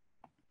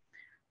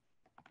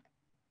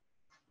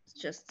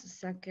 Just a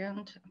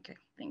second. Okay,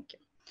 thank you.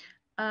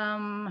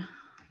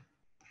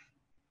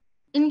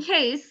 In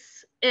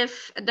case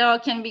if a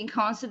DAO can be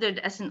considered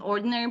as an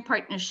ordinary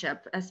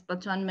partnership, as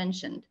Batuhan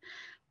mentioned,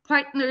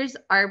 partners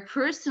are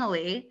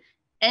personally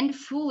and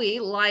fully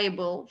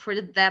liable for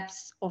the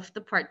debts of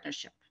the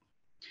partnership.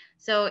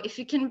 So if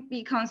you can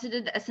be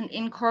considered as an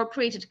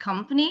incorporated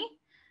company,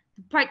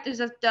 the partners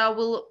of DAO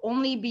will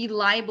only be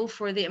liable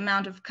for the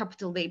amount of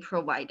capital they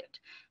provided.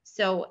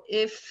 So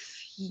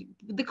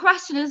the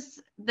question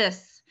is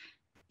this: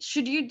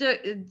 should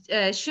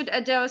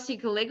a DAO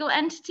seek a legal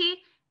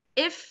entity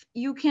if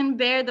you can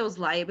bear those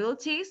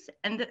liabilities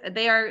and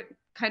they are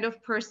kind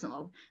of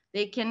personal?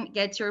 They can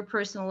get your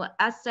personal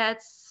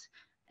assets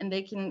and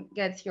they can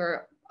get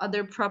your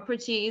other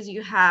properties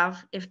you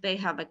have if they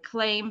have a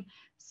claim.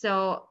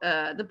 So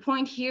the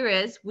point here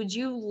is, would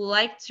you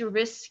like to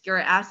risk your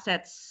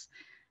assets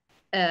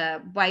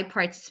by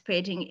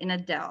participating in a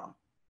DAO,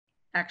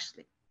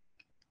 actually?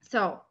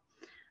 So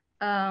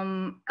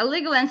a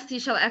legal entity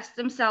shall ask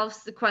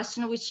themselves the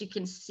question which you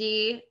can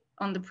see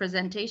on the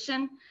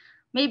presentation.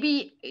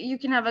 Maybe you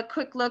can have a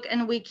quick look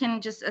and we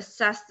can just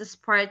assess this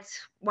part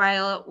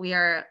while we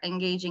are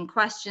engaging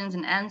questions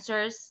and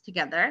answers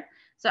together.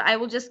 So I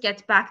will just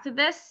get back to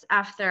this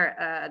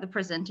after the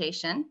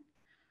presentation.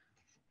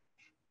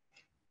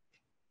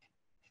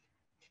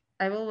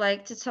 I would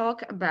like to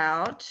talk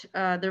about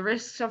the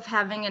risks of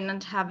having and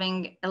not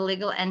having a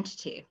legal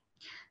entity.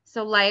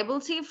 So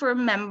liability for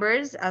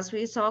members, as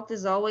we talked,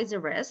 is always a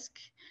risk.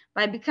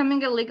 By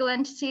becoming a legal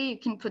entity, you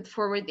can put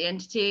forward the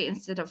entity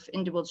instead of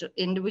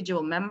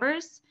individual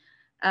members.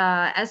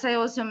 As I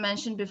also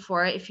mentioned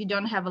before, if you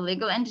don't have a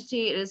legal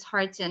entity, it is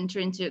hard to enter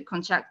into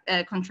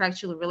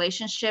contractual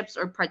relationships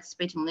or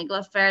participate in legal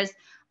affairs,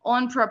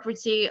 own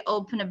property,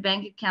 open a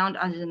bank account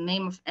under the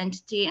name of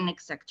entity, and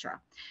etc.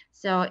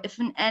 So if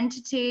an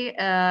entity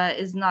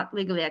is not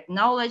legally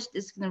acknowledged,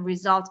 this can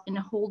result in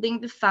holding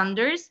the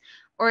founders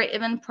or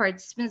even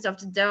participants of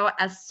the DAO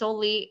as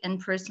solely and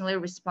personally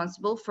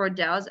responsible for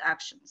DAO's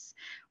actions.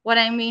 What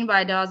I mean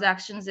by DAO's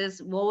actions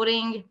is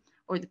voting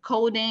or the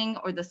coding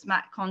or the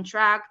smart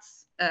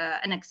contracts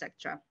and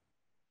etc.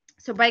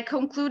 So by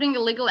concluding a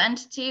legal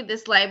entity,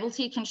 this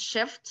liability can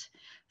shift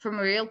from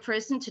a real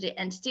person to the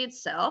entity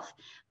itself,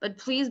 but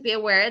please be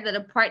aware that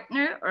a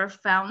partner or a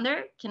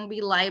founder can be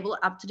liable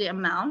up to the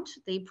amount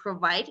they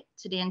provide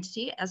to the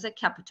entity as a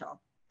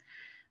capital.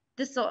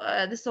 This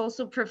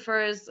also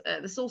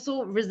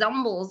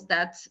resembles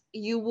that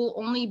you will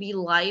only be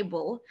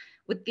liable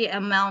with the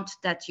amount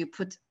that you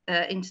put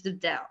into the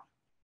DAO.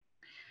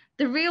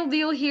 The real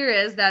deal here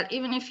is that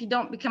even if you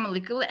don't become a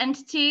legal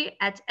entity,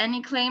 at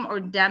any claim or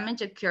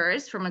damage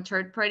occurs from a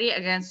third party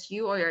against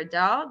you or your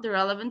DAO, the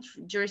relevant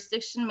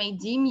jurisdiction may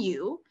deem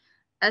you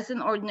as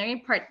an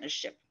ordinary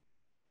partnership.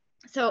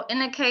 So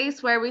in a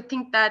case where we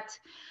think that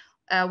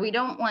we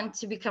don't want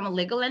to become a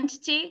legal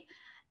entity,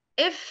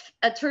 if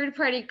a third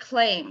party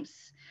claims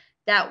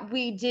that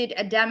we did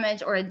a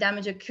damage or a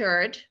damage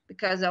occurred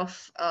because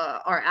of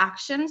our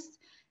actions,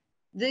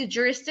 the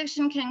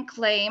jurisdiction can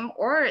claim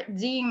or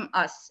deem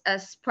us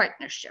as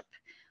partnership,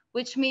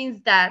 which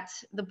means that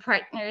the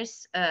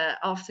partners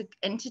of the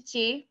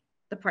entity,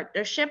 the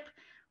partnership,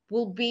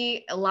 will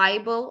be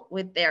liable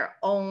with their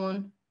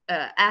own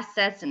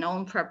assets and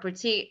own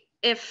property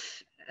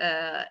if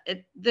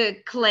the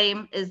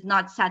claim is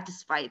not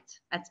satisfied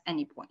at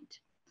any point.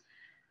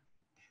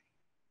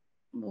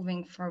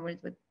 Moving forward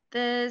with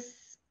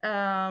this.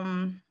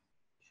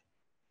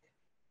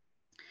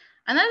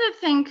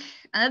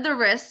 Another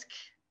risk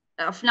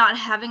of not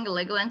having a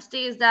legal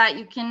entity is that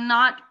you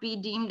cannot be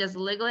deemed as a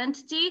legal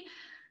entity.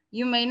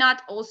 You may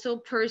not also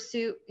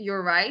pursue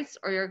your rights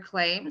or your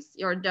claims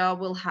your DAO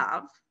will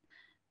have.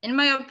 In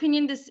my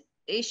opinion, this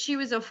issue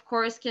is, of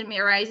course, can be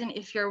arising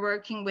if you're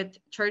working with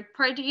third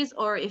parties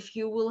or if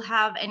you will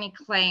have any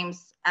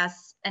claims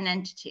as an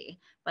entity,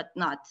 but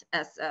not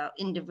as an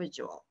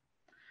individual.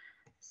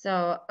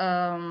 So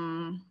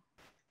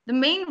the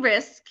main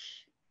risk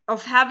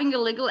of having a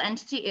legal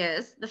entity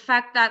is the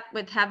fact that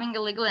with having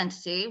a legal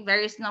entity,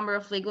 various number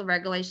of legal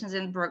regulations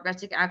and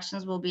bureaucratic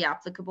actions will be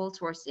applicable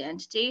towards the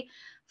entity.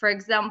 For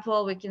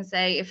example, we can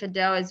say if a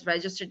DAO is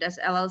registered as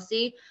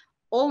LLC,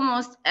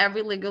 almost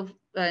every legal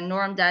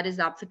norm that is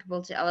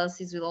applicable to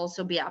LLCs will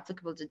also be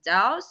applicable to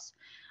DAOs.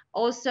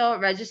 Also,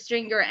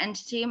 registering your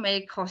entity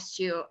may cost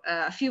you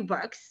a few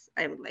bucks,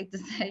 I would like to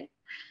say.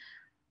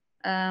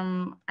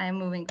 I'm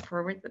moving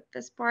forward with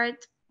this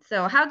part.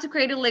 So how to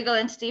create a legal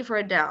entity for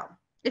a DAO.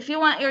 If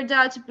you want your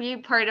DAO to be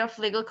part of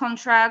legal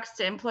contracts,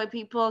 to employ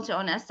people, to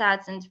own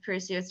assets, and to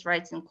pursue its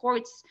rights in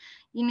courts,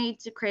 you need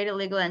to create a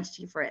legal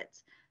entity for it.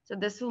 So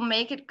this will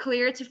make it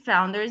clear to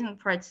founders and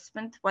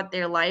participants what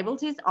their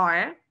liabilities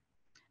are,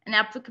 and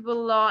applicable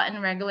law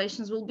and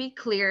regulations will be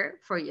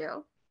clear for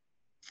you.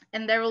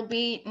 And there will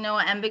be no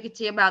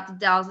ambiguity about the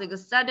DAO's legal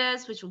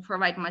status, which will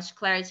provide much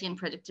clarity and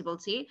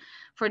predictability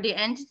for the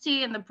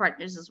entity and the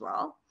partners as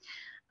well.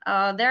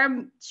 There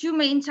are two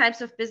main types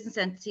of business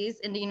entities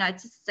in the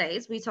United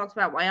States. We talked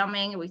about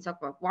Wyoming, we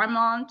talked about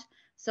Vermont.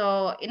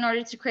 So in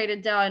order to create a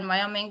DAO in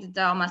Wyoming, the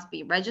DAO must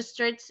be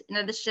registered. In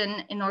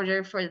addition, in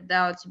order for the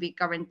DAO to be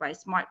governed by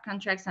smart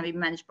contracts and be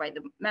managed by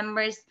the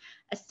members,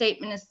 a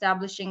statement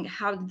establishing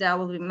how the DAO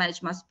will be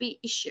managed must be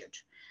issued.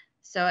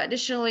 So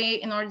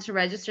additionally, in order to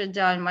register a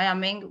DAO in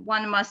Wyoming,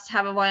 one must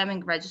have a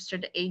Wyoming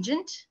registered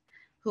agent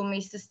who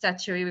meets the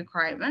statutory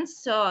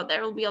requirements. So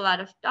there will be a lot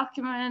of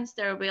documents,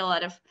 there will be a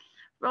lot of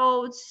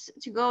roads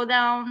to go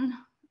down,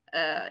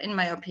 in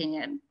my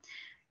opinion.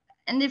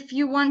 And if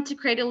you want to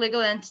create a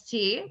legal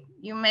entity,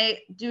 you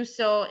may do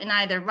so in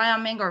either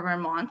Wyoming or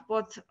Vermont,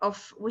 both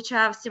of which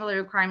have similar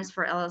requirements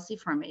for LLC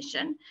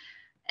formation.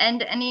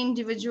 And any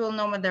individual,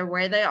 no matter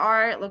where they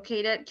are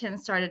located, can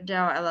start a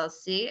DAO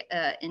LLC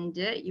in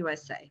the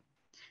USA.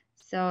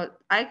 So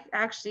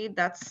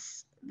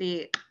that's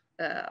the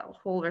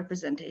whole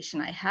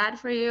representation I had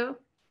for you.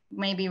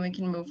 Maybe we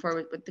can move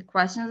forward with the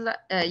questions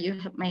that you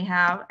may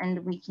have,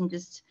 and we can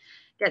just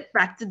get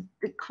back to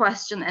the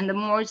question and the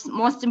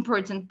most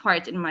important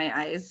part in my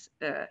eyes,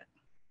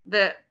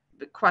 the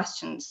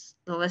questions,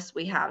 the list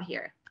we have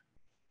here.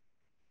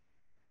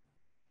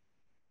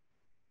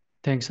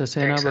 Thanks,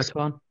 Asena,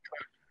 Batuan.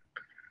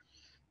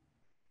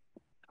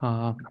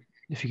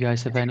 If you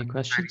guys have any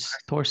questions,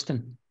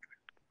 Thorsten,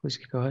 please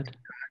go ahead.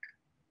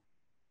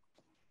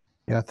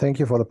 Yeah, thank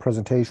you for the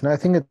presentation. I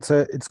think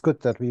it's good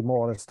that we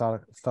more or less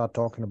start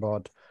talking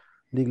about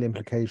legal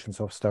implications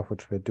of stuff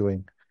which we're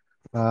doing.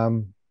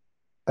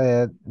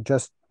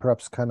 Just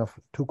perhaps kind of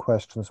two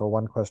questions or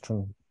one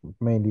question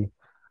mainly,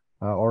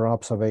 or an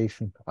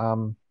observation.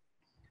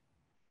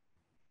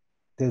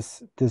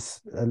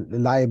 This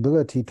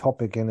liability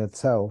topic in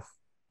itself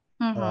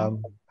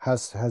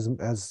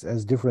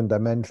has different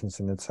dimensions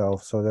in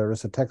itself. So there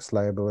is a tax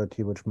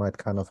liability which might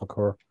kind of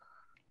occur,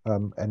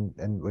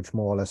 and which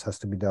more or less has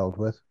to be dealt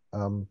with.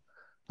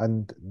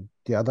 And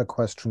the other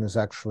question is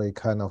actually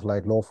kind of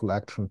like lawful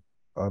action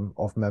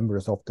of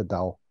members of the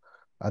DAO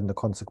and the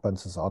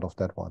consequences out of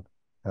that one.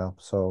 Yeah.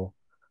 So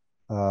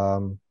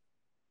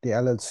the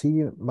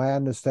LLC, my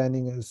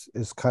understanding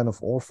is kind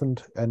of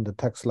orphaned, and the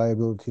tax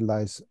liability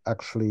lies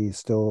actually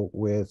still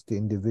with the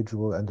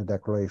individual, and the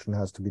declaration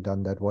has to be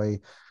done that way.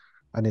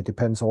 And it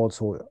depends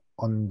also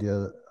on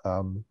the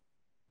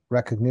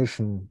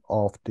recognition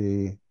of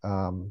the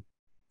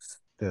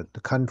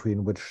country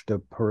in which the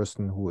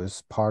person who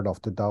is part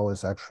of the DAO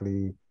is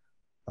actually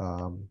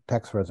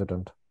tax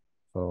resident.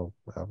 So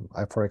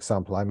for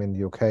example, I'm in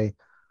the UK,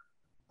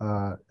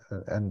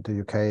 and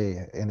the UK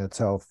in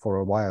itself for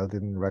a while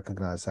didn't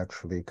recognize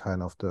actually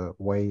kind of the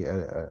way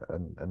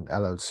an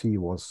LLC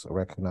was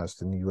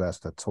recognized in the US.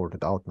 That's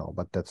sorted out now,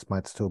 but that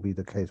might still be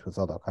the case with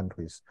other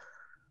countries.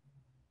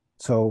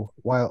 So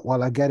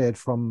while I get it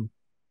from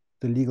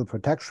the legal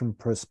protection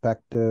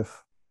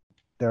perspective,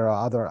 there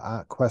are other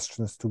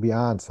questions to be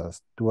answered.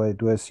 Do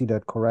I see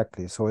that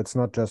correctly? So it's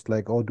not just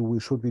like, oh,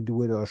 should we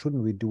do it or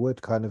shouldn't we do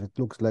it? Kind of, it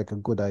looks like a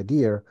good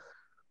idea,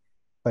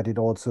 but it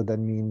also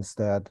then means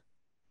that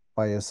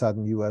by a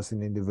sudden you as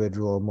an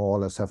individual more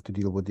or less have to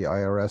deal with the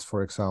IRS,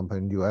 for example,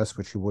 in the US,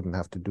 which you wouldn't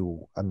have to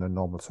do under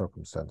normal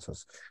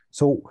circumstances.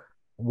 So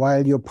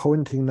while you're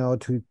pointing now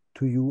to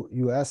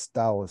US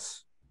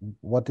DAOs,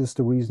 what is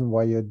the reason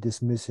why you're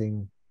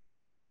dismissing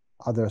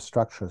other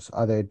structures?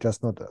 Are they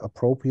just not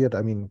appropriate?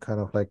 I mean, kind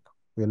of like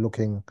we're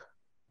looking,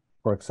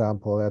 for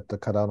example, at the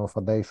Cardano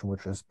Foundation,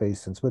 which is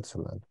based in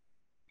Switzerland.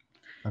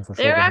 And for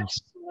sure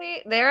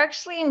they're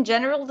actually in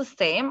general the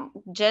same.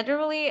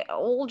 Generally,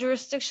 all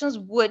jurisdictions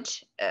would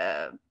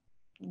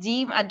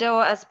deem a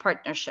DAO as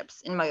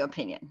partnerships, in my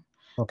opinion.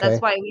 Okay.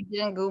 That's why we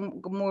didn't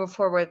move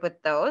forward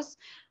with those.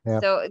 Yeah.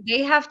 So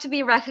they have to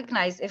be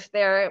recognized if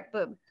they're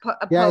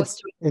opposed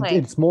to a claim.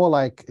 It's more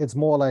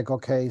like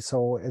okay,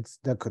 so it's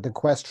the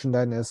question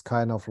then is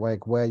kind of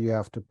like where you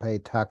have to pay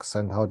tax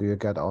and how do you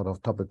get out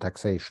of double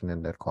taxation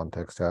in that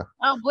context. Yeah.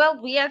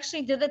 Well, we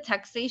actually did a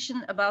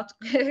taxation about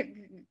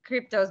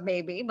cryptos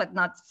maybe, but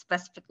not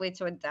specifically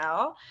to a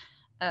DAO.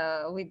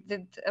 We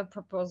did a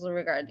proposal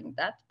regarding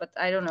that, but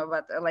I don't know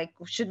about like,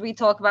 should we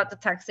talk about the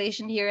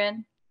taxation here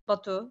in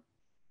Batu?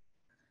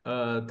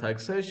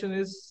 Taxation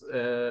is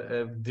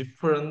a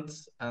different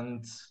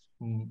and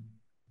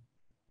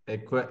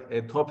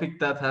a topic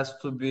that has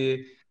to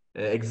be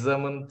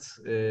examined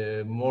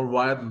more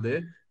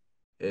widely.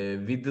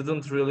 We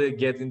didn't really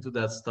get into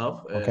that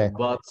stuff,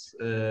 but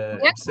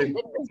it's an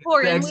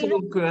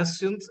excellent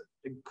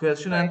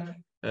question, and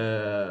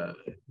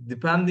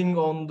depending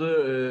on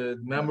the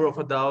member of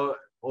a DAO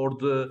or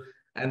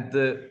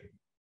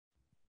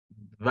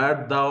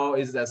where DAO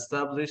is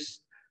established,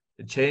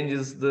 it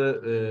changes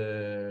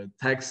the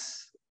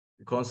tax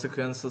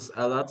consequences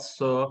a lot.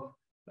 So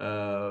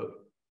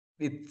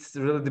it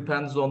really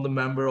depends on the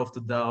member of the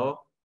DAO,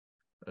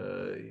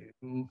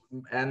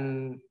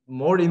 and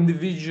more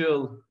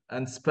individual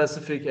and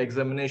specific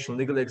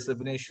legal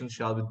examination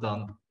shall be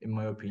done, in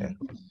my opinion.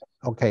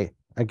 Okay,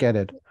 I get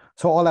it.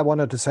 So all I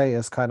wanted to say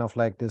is kind of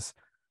like this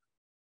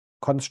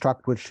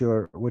construct which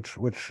you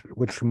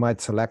might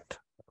select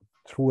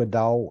through a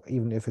DAO,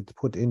 even if it's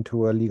put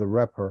into a legal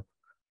wrapper,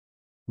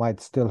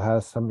 might still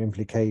have some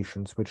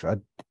implications which are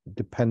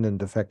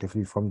dependent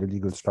effectively from the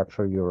legal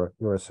structure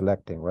you're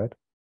selecting, right?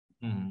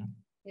 Mm-hmm.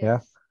 Yes. Yeah.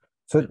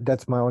 So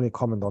that's my only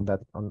comment on that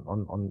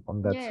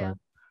on that side.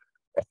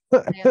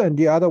 Yeah. And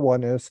the other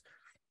one is,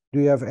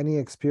 do you have any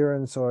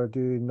experience or do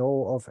you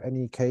know of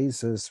any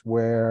cases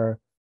where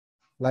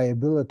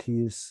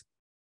liabilities,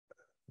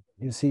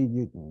 you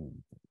see,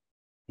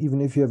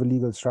 even if you have a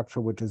legal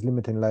structure which is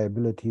limiting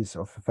liabilities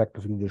of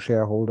effectively the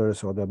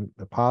shareholders or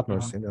the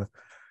partners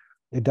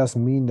it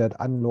doesn't mean that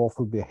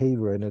unlawful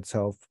behavior in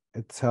itself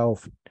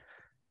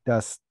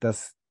does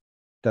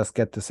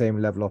get the same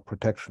level of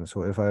protection.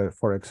 So if I,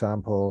 for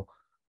example,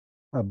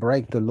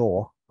 break the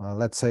law,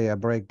 let's say I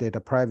break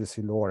data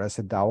privacy law as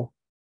a DAO,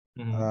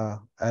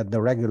 and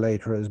the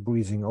regulator is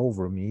breezing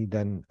over me,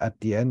 then at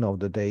the end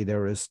of the day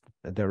there is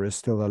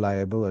still a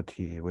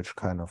liability which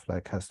kind of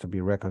like has to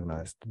be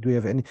recognized. Do you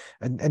have any?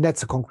 And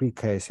that's a concrete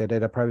case. Yeah,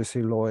 data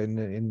privacy law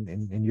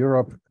in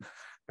Europe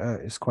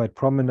is quite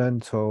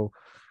prominent. So.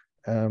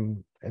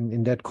 And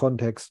in that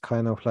context,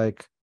 kind of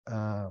like,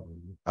 are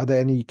there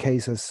any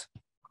cases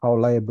how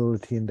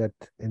liability in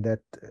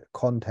that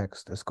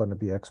context is going to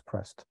be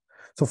expressed?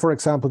 So, for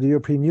example, the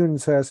European Union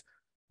says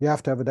you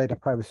have to have a data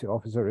privacy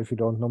officer if you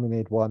don't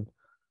nominate one.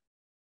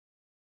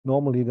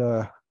 Normally,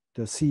 the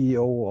the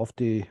CEO of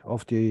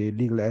the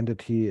legal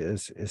entity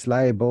is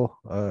liable.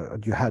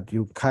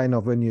 You kind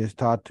of, when you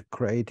start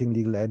creating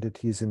legal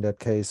entities, in that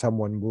case,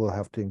 someone will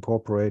have to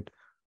incorporate.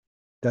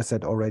 Does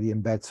that already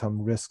embed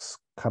some risks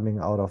coming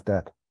out of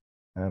that?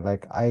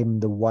 Like I'm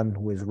the one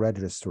who is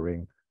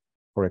registering,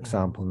 for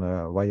example,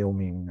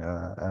 Wyoming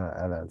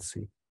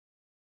LLC.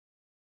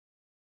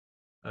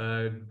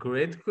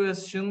 Great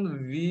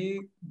question.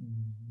 We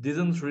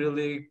didn't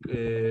really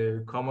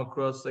come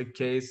across a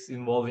case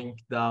involving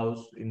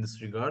DAOs in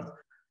this regard,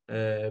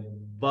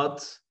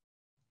 but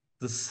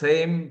the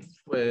same,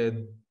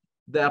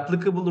 the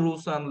applicable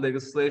rules and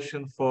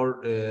legislation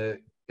for a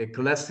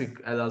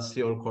classic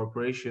LLC or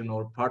corporation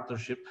or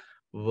partnership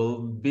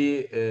will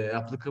be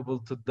applicable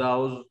to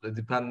DAOs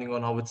depending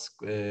on how it's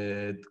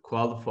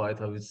qualified,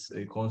 how it's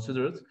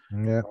considered.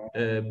 Yeah.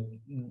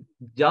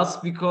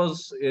 Just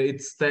because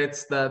it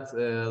states that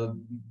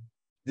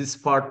this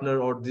partner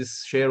or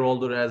this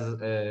shareholder has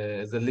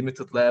a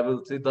limited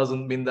liability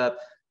doesn't mean that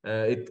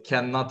it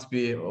cannot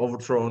be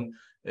overthrown.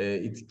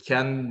 It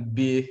can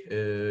be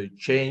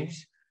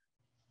changed.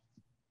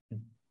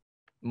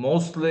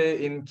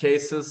 Mostly in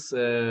cases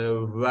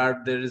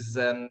where there is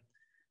an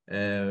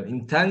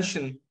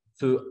intention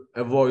to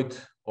avoid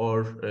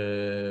or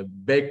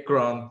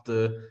background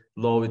the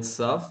law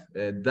itself,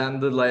 then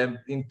the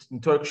in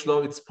Turkish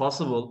law it's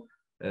possible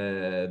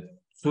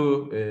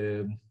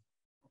to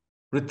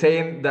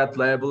retain that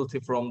liability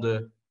from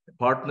the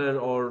partner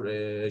or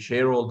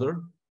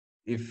shareholder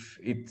if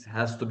it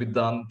has to be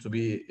done to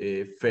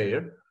be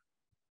fair.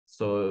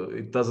 So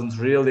it doesn't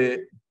really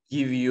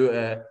give you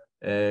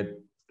a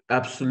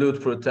absolute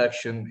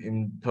protection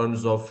in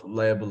terms of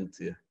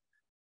liability.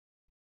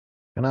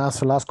 Can I ask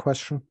the last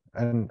question?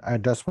 And I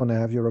just want to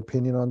have your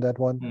opinion on that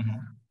one.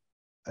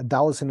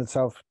 DAOs in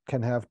itself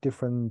can have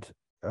different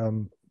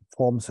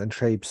forms and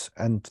shapes,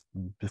 and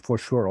for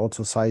sure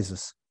also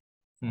sizes.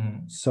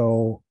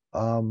 So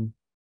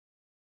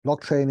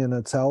blockchain in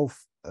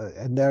itself,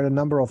 and there are a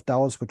number of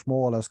DAOs which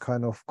more or less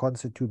kind of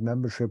constitute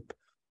membership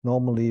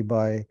normally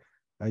by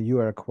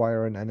you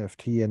acquire an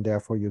NFT and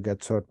therefore you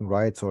get certain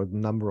rights, or the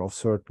number of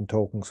certain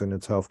tokens in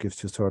itself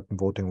gives you certain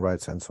voting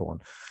rights and so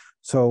on.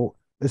 So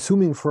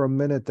assuming for a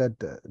minute that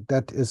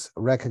that is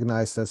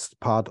recognized as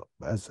part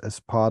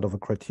of a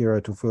criteria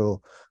to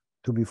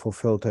be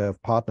fulfilled to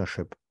have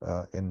partnership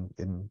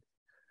in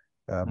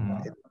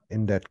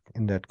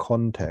that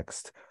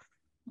context,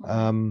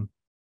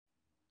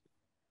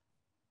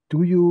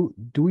 do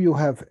you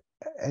have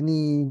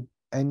any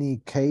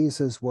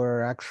cases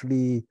where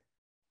actually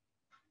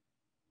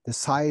the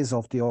size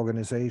of the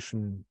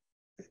organization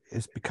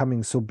is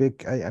becoming so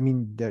big? I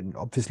mean, then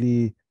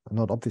obviously,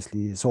 not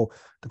obviously. So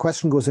the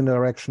question goes in the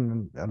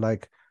direction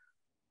like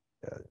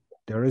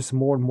there is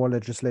more and more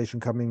legislation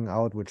coming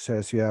out which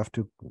says you have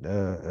to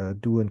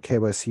do a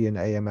KYC and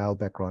AML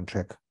background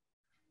check,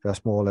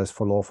 just more or less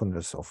for law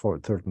funders or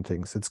for certain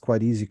things. It's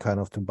quite easy kind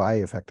of to buy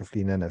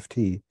effectively an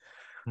NFT,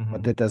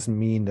 but that doesn't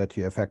mean that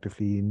you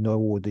effectively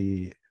know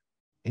the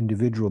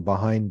individual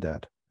behind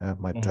that. It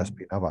might just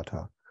be an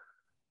avatar.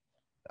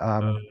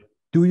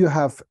 Do you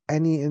have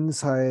any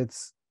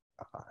insights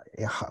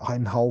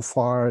in how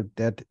far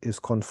that is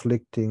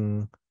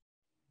conflicting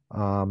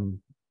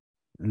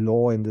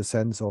law, in the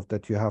sense of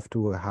that you have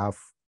to have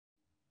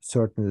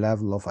certain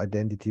level of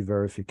identity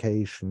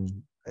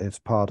verification as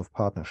part of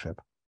partnership?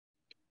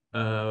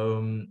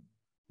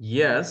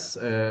 Yes,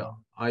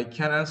 I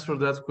can answer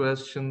that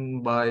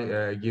question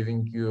by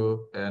giving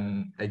you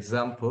an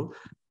example.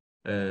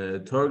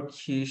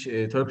 Turkish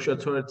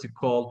authority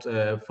called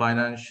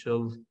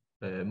Financial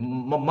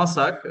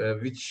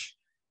MASAK, which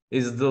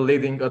is the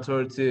leading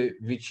authority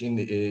which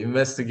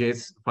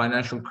investigates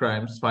financial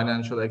crimes,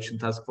 Financial Action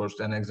Task Force,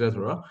 and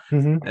etc.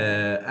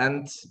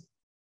 And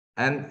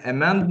an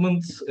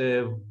amendment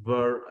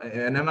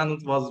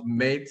was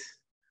made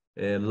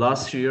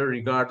last year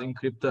regarding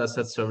crypto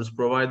asset service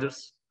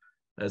providers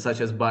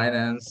such as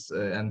Binance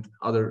and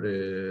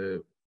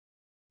other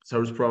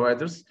service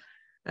providers,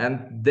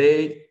 and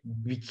they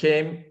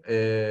became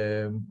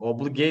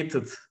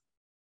obligated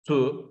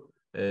to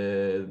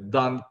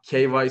done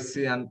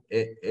KYC and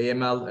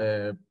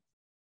AML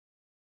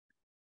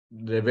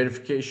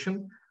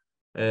verification,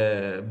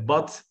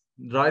 but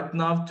right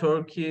now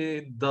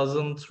Turkey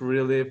doesn't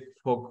really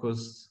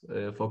focus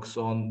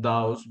on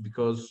DAOs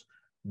because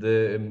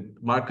the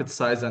market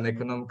size and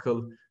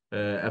economical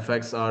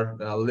effects are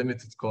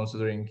limited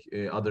considering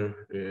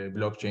other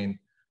blockchain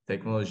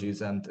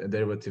technologies and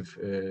derivative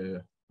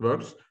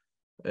works.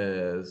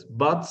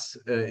 But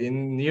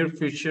in near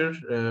future,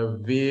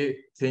 we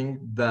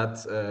think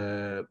that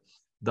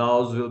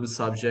DAOs will be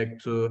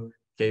subject to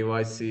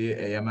KYC,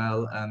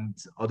 AML, and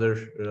other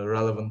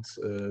relevant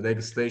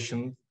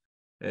legislation.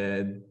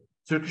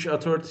 Turkish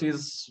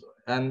authorities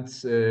and,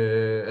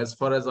 as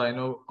far as I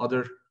know,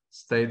 other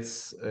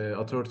states'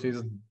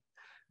 authorities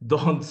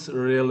don't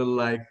really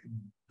like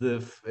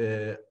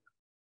the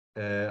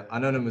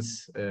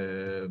anonymous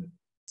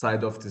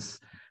side of this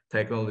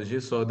technology,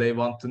 so they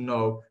want to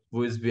know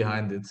who is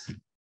behind it.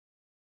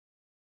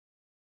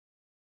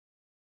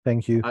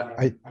 Thank you.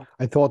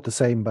 I thought the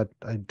same, but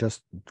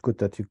good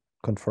that you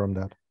confirmed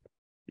that.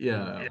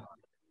 Yeah.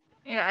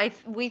 Yeah,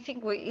 we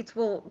think it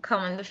will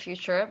come in the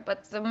future,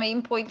 but the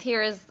main point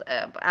here is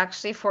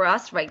actually for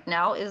us right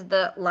now is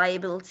the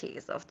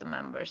liabilities of the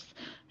members.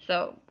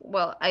 So,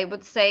 well, I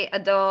would say a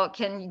DAO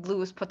can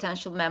lose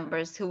potential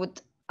members who would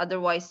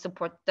otherwise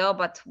support DAO,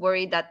 but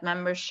worry that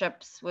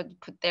memberships would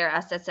put their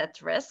assets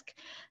at risk.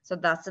 So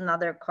that's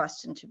another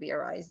question to be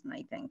arisen,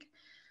 I think.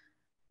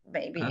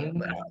 Maybe.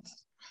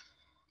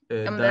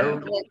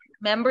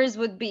 Members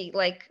would be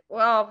like,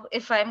 well,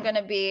 if I'm going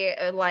to be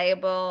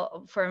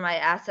liable for my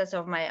assets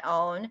of my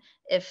own,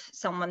 if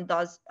someone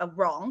does a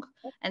wrong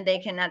and they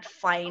cannot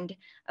find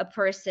a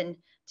person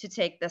to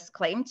take this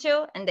claim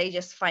to, and they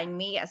just find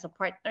me as a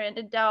partner in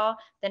the DAO,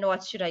 then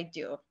what should I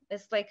do?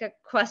 It's like a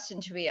question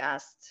to be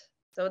asked.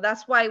 So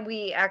that's why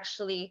we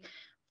actually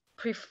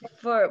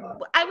prefer,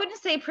 I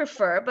wouldn't say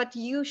prefer, but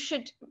you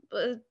should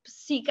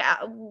seek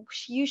out,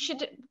 you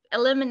should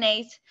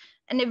eliminate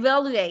and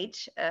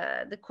evaluate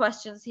the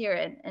questions here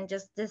and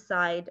just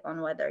decide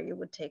on whether you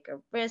would take a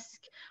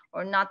risk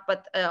or not.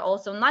 But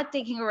also not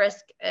taking a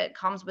risk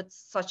comes with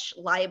such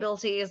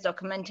liabilities,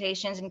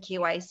 documentations and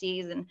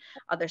KYCs and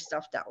other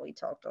stuff that we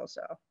talked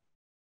also.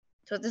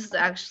 So this is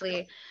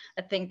actually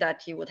a thing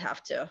that you would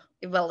have to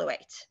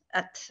evaluate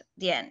at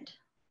the end.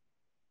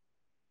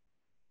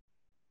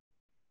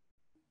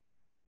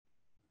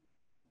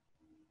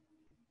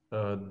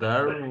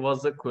 There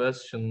was a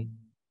question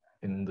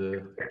in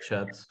the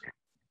chat.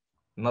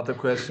 Not a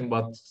question,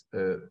 but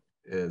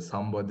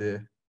somebody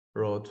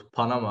wrote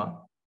Panama.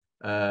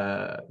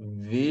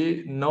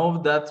 We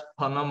know that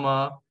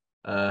Panama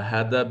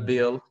had a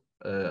bill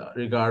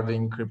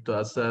regarding crypto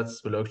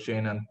assets,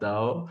 blockchain, and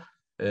DAO.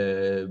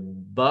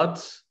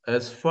 But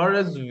as far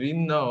as we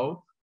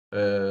know,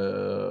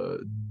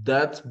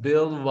 that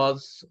bill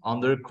was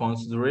under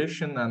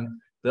consideration, and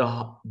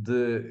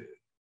the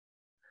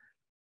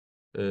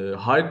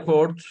High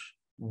Court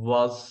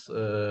was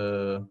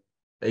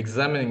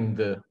examining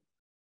the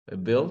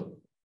bill,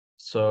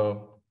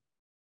 so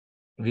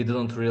we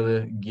didn't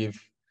really give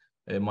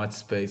much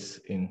space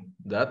in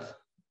that.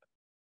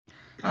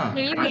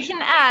 Maybe we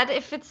can add,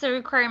 if it's a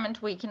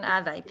requirement, we can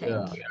add, I think.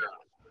 Yeah.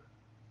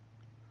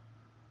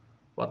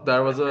 But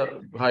there was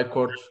a High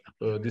Court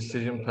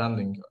decision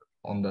pending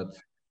on that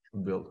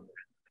bill,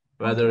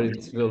 whether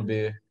it will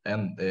be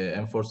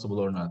enforceable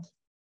or not.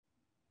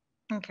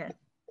 Okay.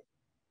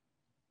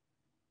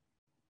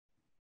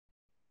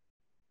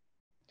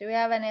 Do we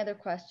have any other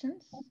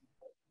questions?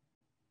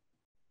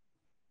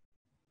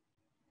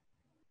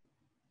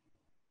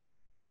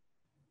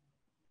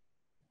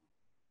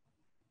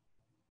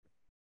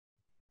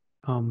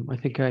 I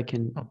think I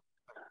can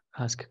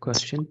ask a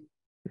question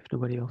if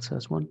nobody else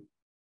has one.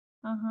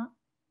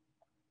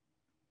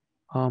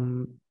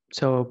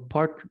 So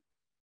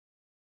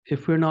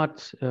if we're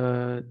not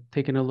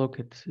taking a look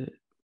at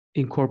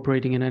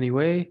incorporating in any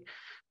way,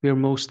 we are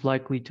most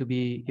likely to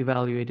be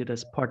evaluated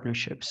as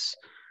partnerships.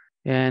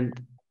 And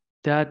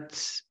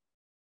that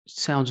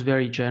sounds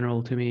very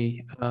general to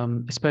me,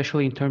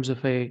 especially in terms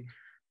of a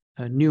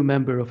new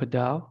member of a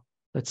DAO.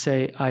 Let's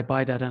say I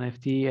buy that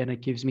NFT and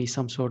it gives me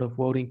some sort of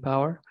voting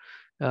power.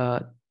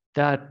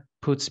 That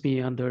puts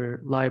me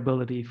under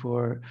liability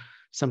for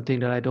something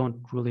that I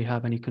don't really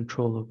have any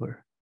control over, it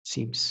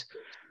seems.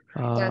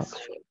 That's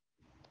true.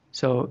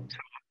 So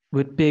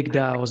with big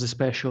DAOs,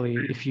 especially,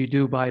 if you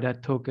do buy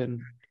that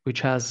token,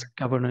 which has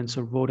governance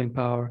or voting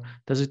power,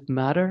 does it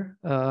matter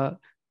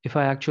if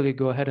I actually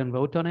go ahead and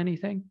vote on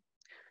anything?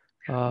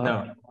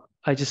 No.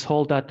 I just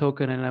hold that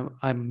token and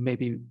I'm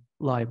maybe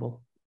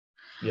liable.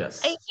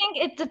 Yes. I think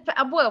it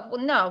depends.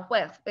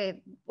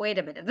 Wait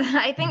a minute.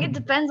 I think it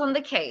depends on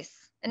the case,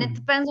 and it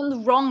depends on the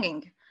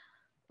wronging.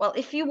 Well,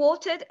 if you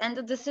voted and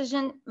the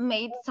decision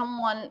made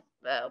someone,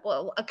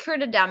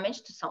 occurred a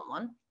damage to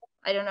someone,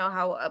 I don't know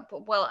how.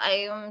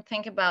 I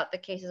think about the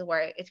cases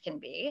where it can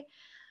be.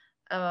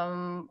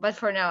 But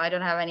for now, I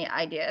don't have any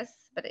ideas,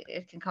 but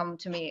it can come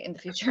to me in the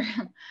future.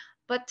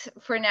 But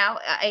for now,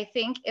 I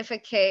think if a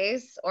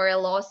case or a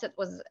lawsuit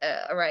was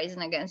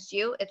arising against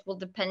you, it will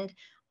depend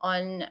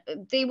on,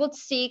 they would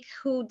seek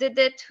who did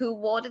it, who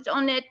voted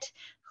on it,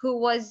 who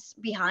was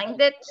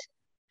behind it,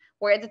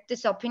 where did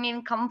this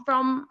opinion come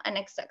from, and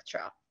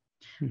etc.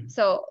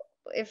 So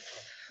if,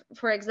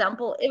 for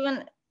example,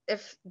 even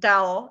if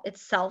DAO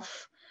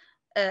itself,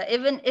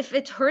 even if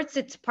it hurts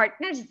its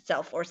partners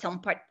itself or some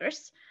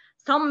partners,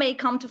 some may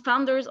come to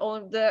founders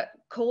or the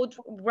code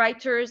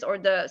writers or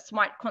the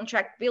smart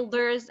contract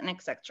builders and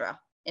etc.,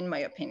 in my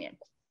opinion.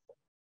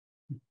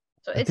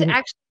 So it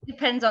actually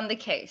depends on the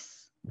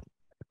case.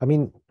 I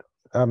mean,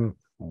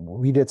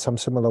 we did some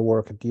similar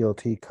work at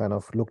DLT, kind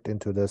of looked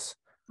into this.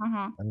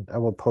 And I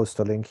will post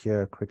a link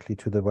here quickly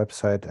to the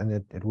website, and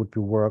it would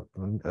be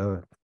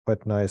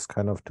quite nice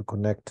kind of to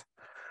connect.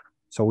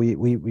 So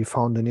we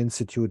found an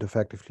institute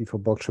effectively for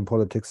blockchain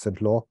politics and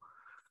law.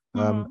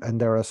 And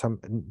there are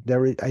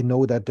I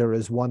know that there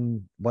is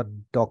one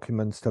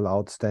document still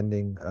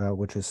outstanding,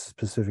 which is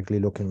specifically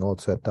looking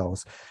also at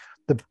DAOs.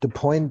 the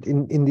point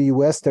in the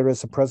US, there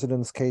is a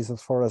precedence case,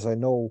 as far as I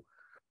know,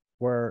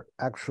 where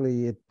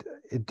actually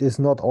it is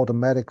not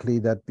automatically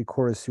that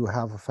because you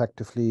have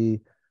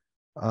effectively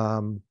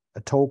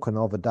a token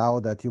of a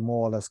DAO that you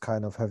more or less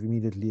kind of have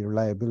immediately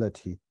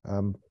reliability.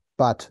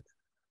 But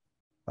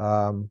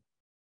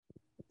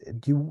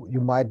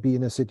you might be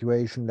in a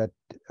situation that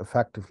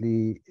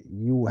effectively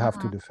you have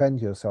to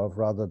defend yourself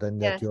rather than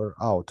that you're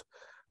out.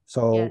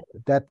 So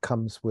that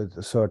comes with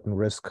a certain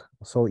risk.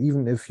 So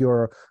even if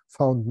you're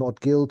found not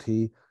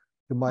guilty,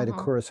 you might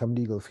incur some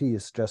legal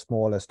fees just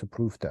more or less to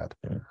prove that.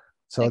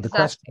 So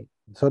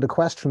the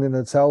question in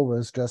itself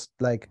is just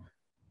like,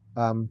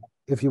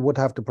 if you would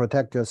have to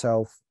protect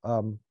yourself,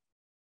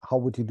 how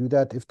would you do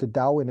that? If the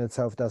DAO in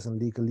itself doesn't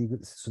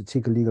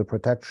seek a legal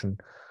protection,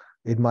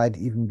 it might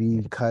even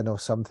be kind of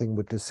something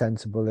which is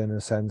sensible in a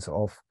sense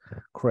of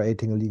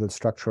creating a legal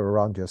structure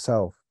around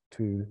yourself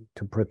to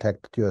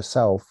protect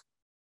yourself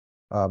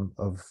from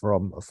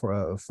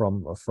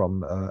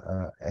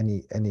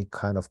any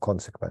kind of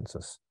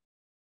consequences.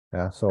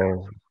 Yeah.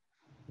 So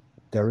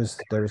there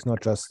is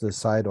not just the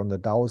side on the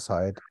DAO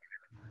side;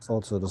 it's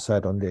also the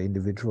side on the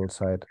individual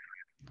side.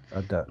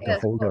 The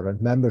holder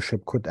and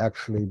membership could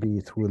actually be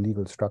through a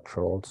legal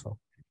structure also.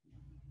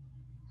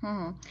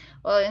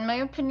 Well, in my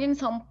opinion,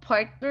 some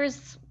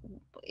partners,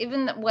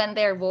 even when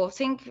they're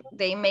voting,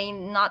 they may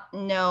not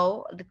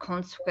know the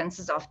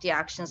consequences of the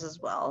actions as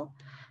well.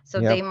 So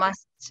they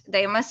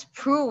must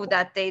prove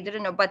that they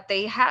didn't know, but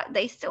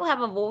they still have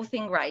a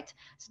voting right.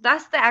 So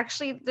that's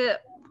actually the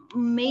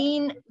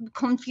main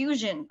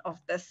confusion of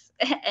this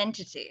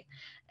entity.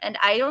 And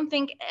I don't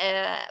think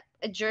a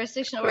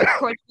jurisdiction or a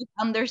court would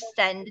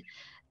understand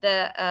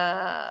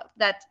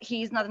that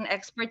he's not an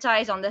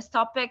expertise on this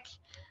topic.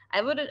 I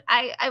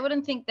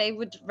wouldn't think they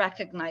would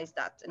recognize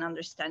that and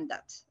understand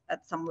that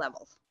at some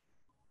level.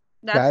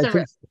 That's the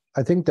risk.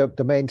 I think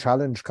the main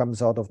challenge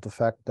comes out of the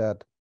fact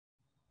that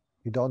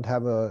you don't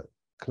have a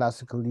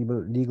classical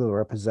legal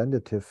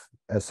representative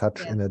as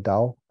such in a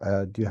DAO.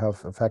 You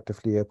have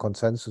effectively a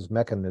consensus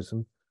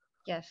mechanism.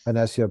 Yes. And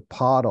as you're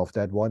part of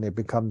that one, it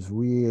becomes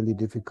really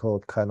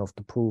difficult kind of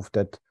to prove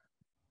that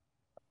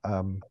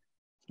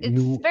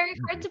it's very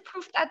hard to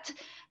prove that.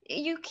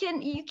 You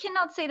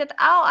cannot say that,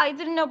 oh, I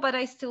didn't know, but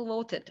I still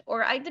voted,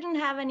 or I didn't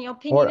have any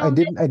opinion on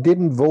it. I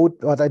didn't vote,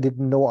 but I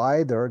didn't know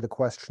either. The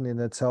question in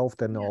itself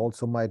then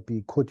also might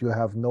be, could you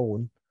have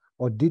known,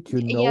 or did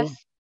you know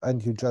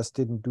and you just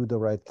didn't do the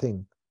right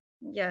thing?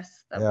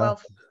 Yes. Yeah.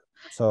 Well,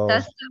 so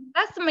that's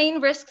the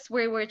main risks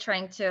we're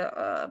trying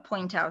to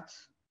point out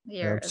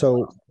here. Yeah.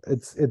 So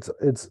it's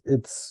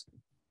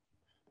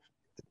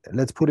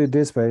let's put it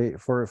this way,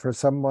 for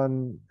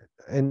someone,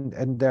 and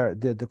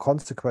the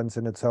consequence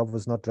in itself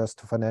is not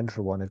just a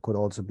financial one, it could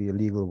also be a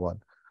legal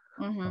one.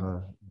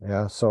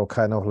 Yeah, so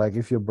kind of like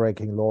if you're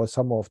breaking law,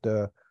 some of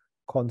the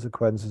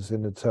consequences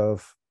in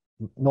itself,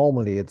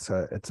 normally it's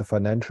a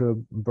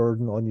financial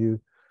burden on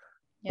you,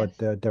 but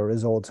there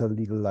is also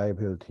legal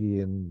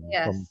liability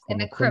from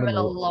a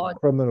criminal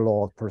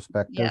law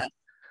perspective. Yes,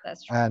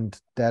 that's true. And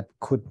that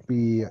could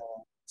be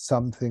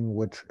something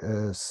which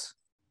is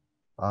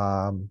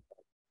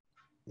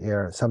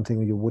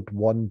something you would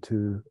want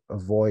to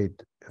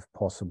avoid if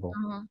possible.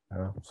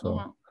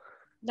 So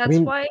that's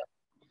why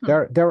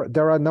there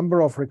are a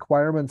number of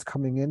requirements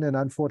coming in, and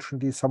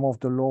unfortunately some of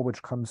the law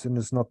which comes in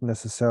is not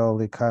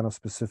necessarily kind of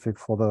specific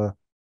for the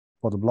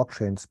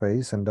blockchain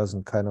space and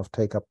doesn't kind of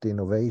take up the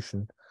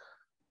innovation.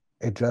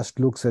 It just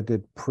looks at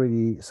it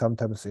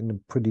sometimes in a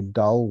pretty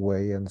dull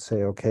way and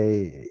say,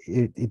 okay,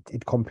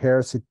 it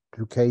compares it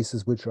to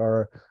cases which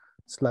are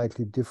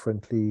slightly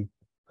differently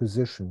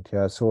positioned.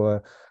 Yeah,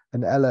 so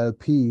an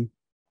LLP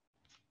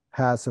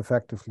has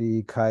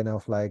effectively kind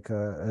of like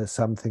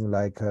something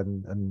like a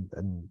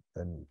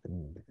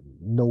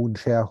known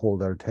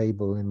shareholder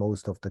table in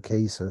most of the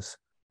cases.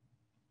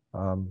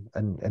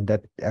 And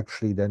that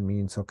actually then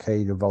means,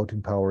 okay, the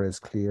voting power is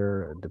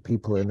clear, the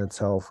people in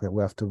itself who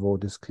have to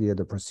vote is clear,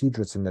 the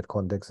procedures in that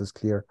context is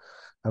clear.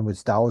 And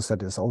with DAOs,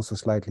 that is also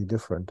slightly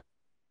different.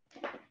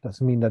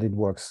 Doesn't mean that it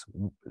works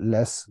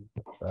less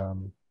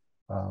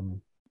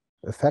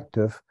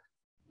effective,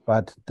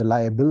 but the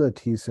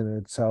liabilities in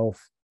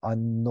itself are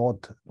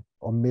not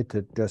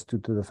omitted just due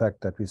to the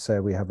fact that we say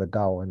we have a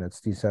DAO and it's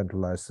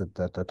decentralized,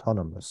 that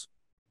autonomous.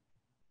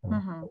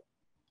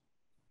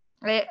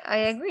 I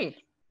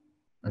agree.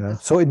 Yeah.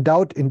 So in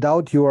doubt, you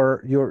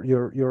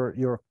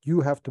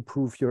have to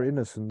prove your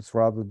innocence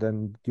rather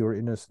than you're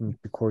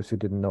innocent because you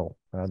didn't know.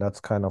 That's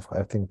kind of,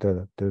 I think,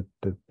 the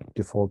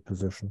default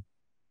position.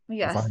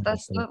 Yes,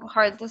 that's the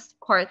hardest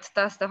part.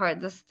 That's the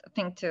hardest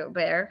thing to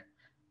bear.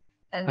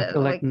 And I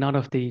feel like none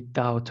of the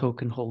DAO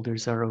token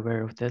holders are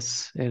aware of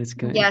this, and it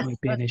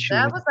might be an issue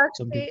with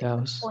some big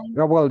DAOs.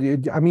 Yeah, well,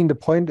 I mean, the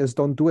point is,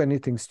 don't do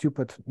anything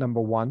stupid,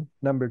 number one.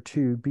 Number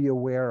two, be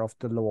aware of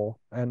the law,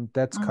 and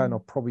that's kind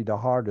of probably the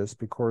hardest,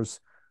 because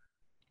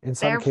in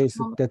some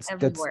cases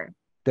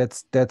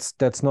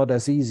that's not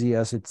as easy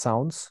as it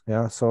sounds.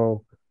 Yeah,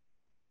 so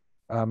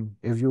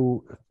if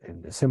you,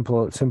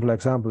 simple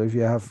example, if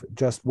you have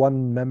just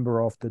one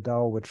member of the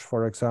DAO, which,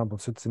 for example,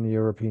 sits in the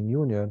European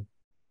Union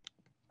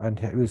and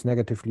who is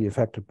negatively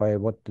affected by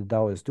what the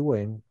DAO is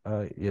doing,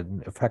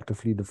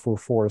 effectively the full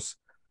force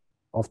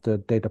of the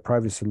data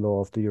privacy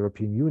law of the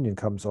European Union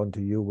comes onto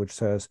you, which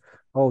says,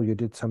 oh, you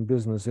did some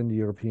business in the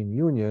European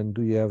Union.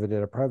 Do you have a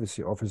data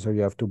privacy officer?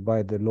 You have to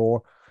abide the law,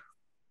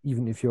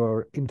 even if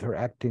you're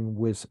interacting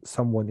with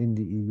someone in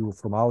the EU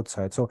from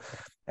outside. So,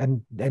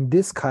 and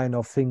this kind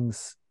of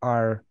things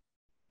are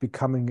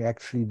becoming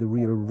actually the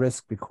real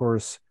risk,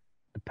 because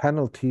the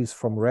penalties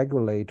from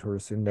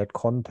regulators in that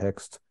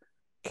context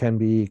can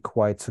be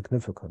quite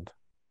significant.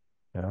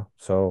 Yeah.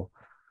 So,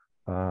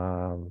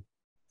 and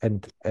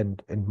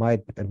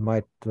might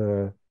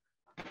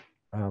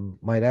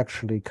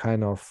actually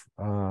kind of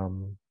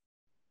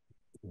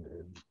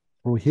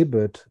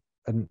prohibit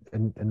a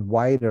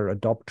wider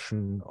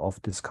adoption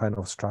of this kind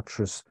of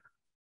structures,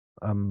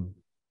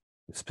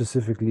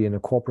 specifically in a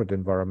corporate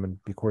environment,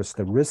 because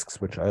the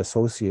risks which are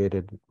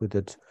associated with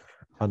it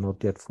are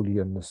not yet fully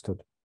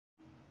understood.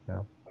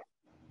 Yeah.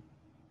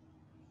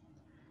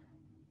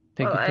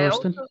 Thank you,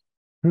 Well, Torsten.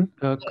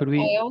 Could we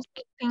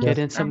get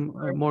in some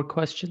more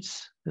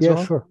questions as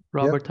well? Sure.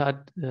 Robert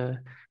had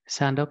his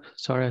hand up.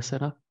 Sorry, I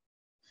set up.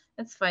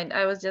 It's fine.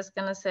 I was just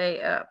gonna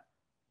say,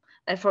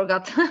 I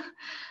forgot.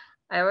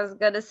 I was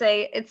gonna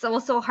say it's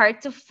also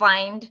hard to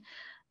find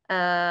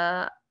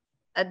a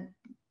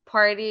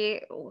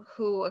party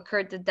who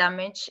occurred the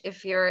damage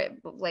if you're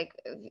like,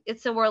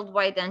 it's a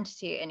worldwide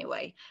entity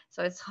anyway,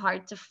 so it's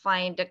hard to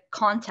find a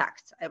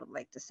contact, I would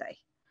like to say,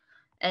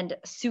 and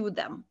sue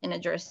them in a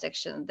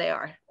jurisdiction. They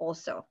are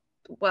also,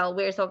 well,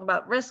 we're talking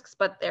about risks,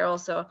 but there are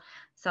also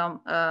some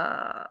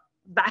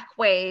back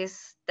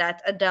ways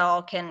that a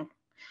DAO can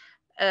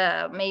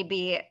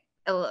maybe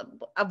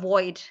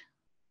avoid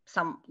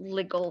some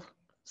legal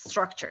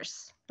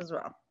structures as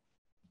well.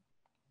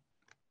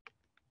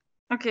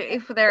 Okay,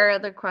 if there are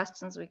other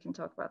questions, we can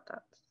talk about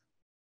that.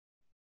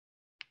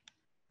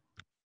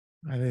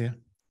 Hi there.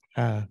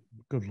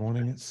 Good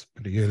morning. It's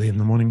pretty early in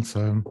the morning,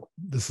 so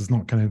this is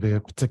not going to be a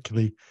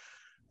particularly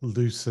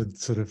lucid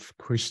sort of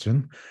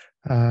question.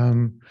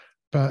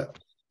 But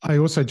I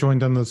also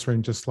joined in this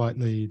room just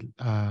slightly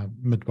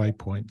midway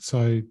point,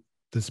 so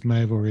this may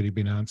have already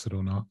been answered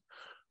or not.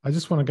 I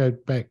just want to go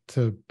back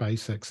to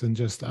basics and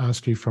just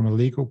ask you from a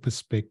legal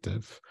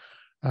perspective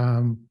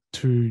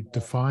to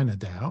define a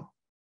DAO,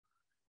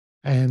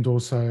 and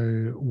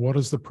also what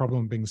is the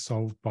problem being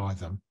solved by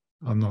them?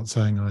 I'm not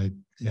saying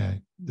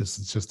this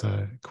is just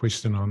a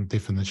question on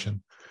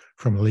definition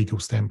from a legal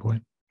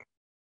standpoint.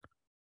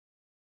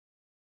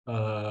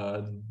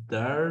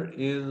 There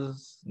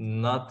is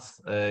not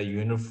a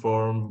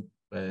uniform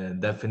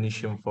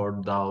definition for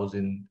DAOs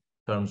in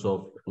terms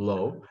of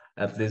law,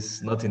 at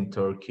least not in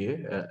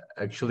Turkey.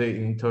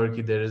 Actually, in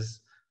Turkey, there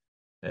is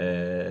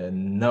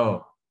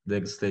no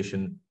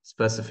legislation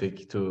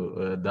specific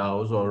to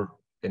DAOs or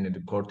any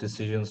court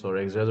decisions or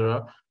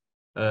etc.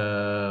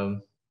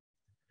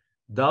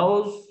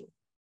 DAOs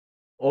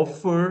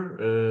offer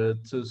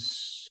to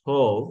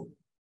solve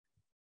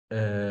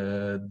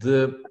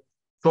the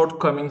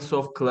shortcomings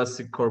of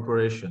classic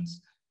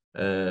corporations.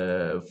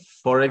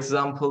 For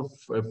example,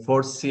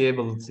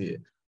 foreseeability,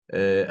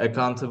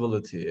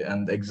 accountability,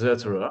 and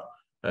etc.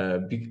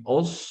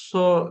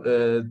 Also,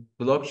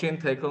 blockchain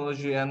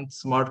technology and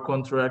smart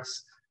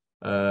contracts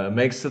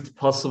makes it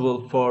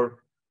possible for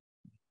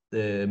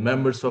the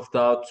members of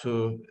DAO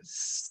to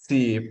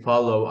see,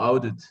 follow,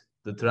 audit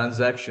the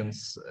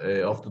transactions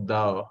of the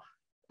DAO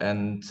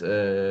and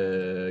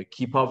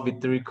keep up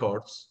with the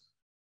records.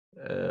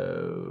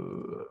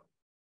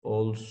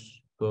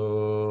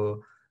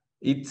 Also,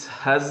 it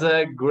has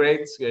a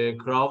great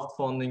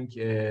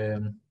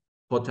crowdfunding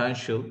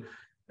potential.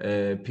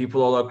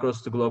 People all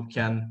across the globe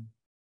can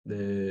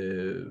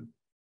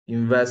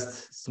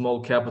invest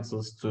small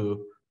capitals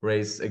to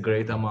raise a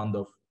great amount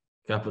of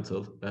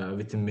capital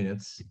within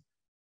minutes.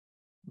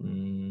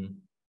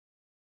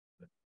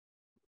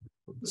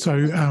 So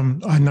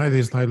I know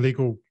there's no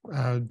legal,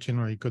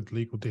 generally good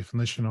legal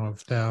definition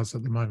of DAOs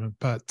at the moment,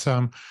 but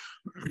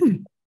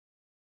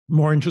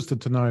more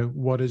interested to know,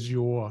 what is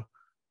your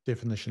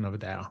definition of a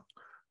DAO?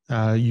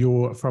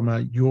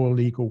 From your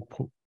legal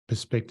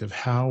perspective,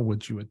 how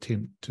would you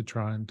attempt to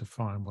try and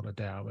define what a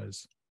DAO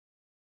is?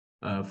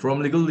 From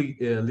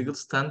legal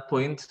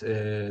standpoint,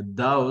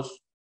 DAOs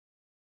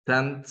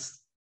tend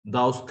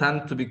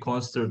to be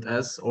considered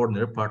as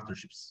ordinary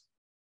partnerships.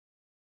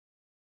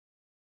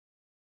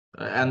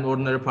 An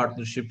ordinary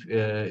partnership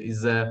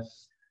is a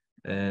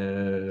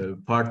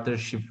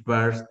partnership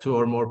where two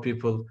or more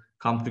people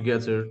come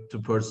together to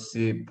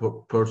pursue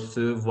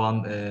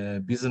one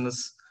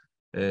business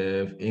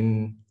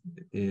to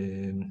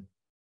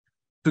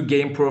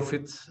gain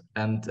profit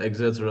and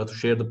etc., to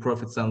share the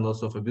profits and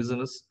loss of a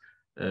business.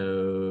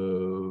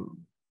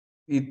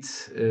 It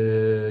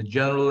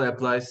generally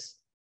applies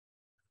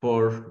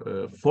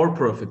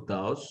for-profit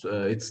DAOs.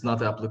 It's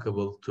not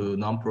applicable to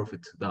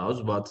non-profit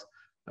DAOs, but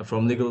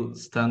from legal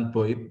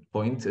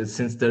standpoint,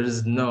 since there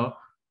is no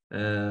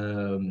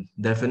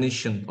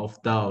definition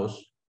of DAOs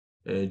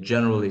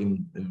generally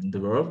in the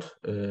world,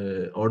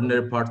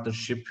 ordinary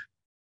partnership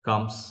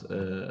comes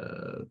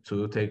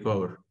to take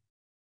over.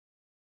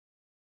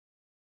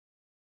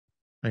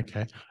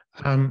 Okay.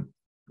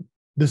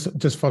 This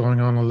just following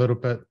on a little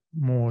bit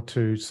more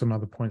to some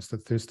other points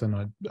that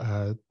Thurston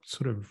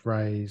sort of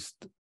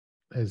raised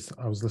as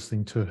I was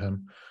listening to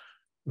him.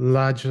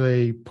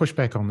 Largely, push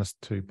back on this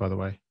too, by the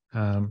way.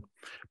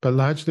 But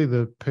largely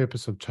the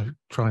purpose of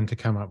trying to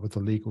come up with a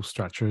legal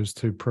structure is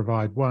to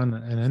provide, one,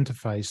 an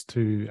interface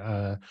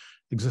to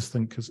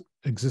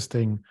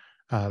existing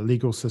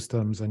legal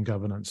systems and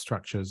governance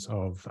structures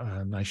of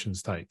nation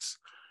states.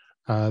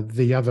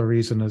 The other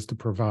reason is to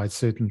provide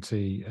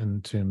certainty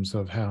in terms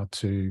of how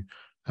to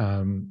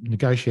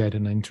negotiate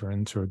and enter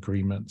into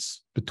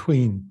agreements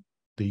between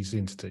these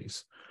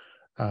entities.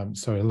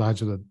 So a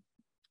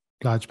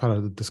large part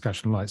of the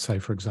discussion, like say,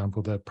 for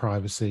example, the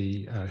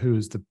privacy, who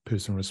is the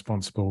person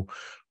responsible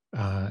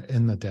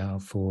in the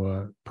DAO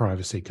for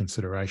privacy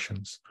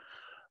considerations.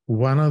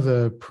 One of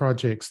the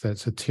projects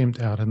that's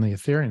out in the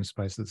Ethereum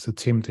space that's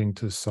attempting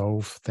to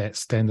solve that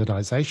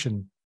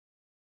standardization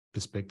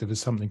perspective is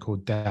something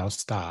called DAO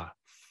Star.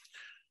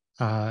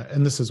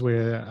 And this is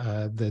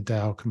where the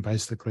DAO can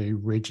basically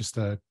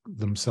register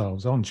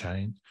themselves on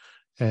chain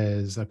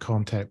as a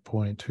contact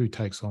point, who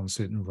takes on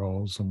certain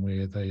roles and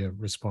where their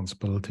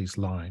responsibilities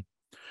lie.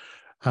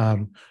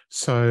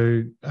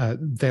 So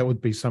that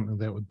would be something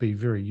that would be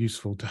very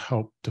useful to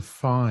help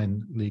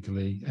define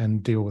legally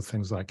and deal with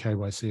things like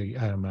KYC,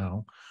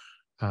 AML,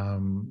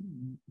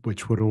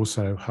 which would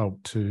also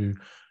help to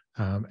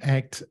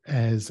act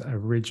as a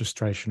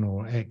registration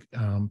or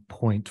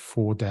point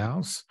for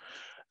DAOs.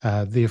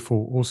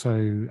 Therefore, also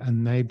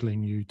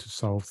enabling you to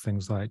solve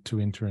things like to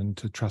enter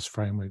into trust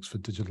frameworks for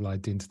digital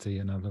identity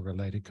and other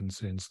related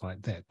concerns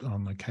like that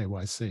on the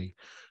KYC.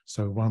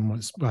 So one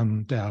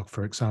DAO,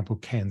 for example,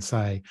 can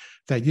say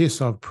that,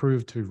 yes, I've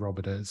proved who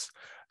Robert is,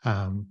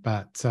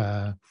 but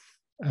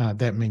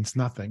that means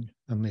nothing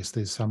unless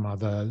there's some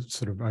other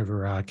sort of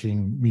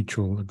overarching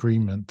mutual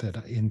agreement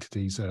that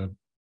entities are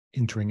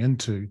entering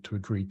into to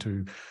agree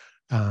to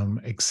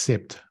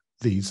accept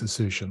these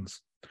assertions.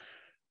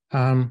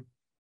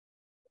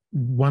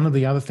 One of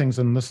the other things,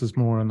 and this is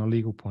more on a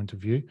legal point of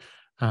view,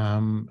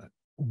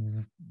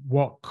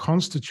 what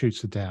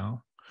constitutes a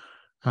DAO?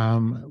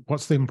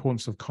 What's the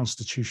importance of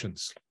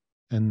constitutions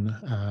in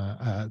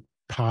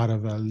part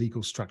of a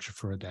legal structure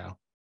for a DAO?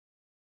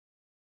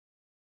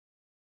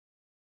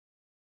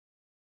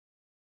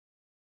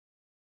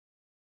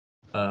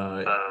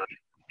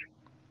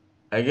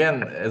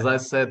 Again, as I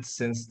said,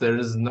 since there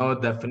is no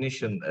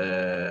definition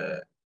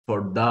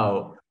for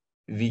DAO,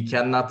 we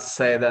cannot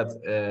say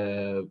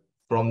that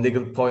from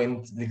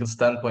legal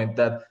standpoint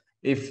that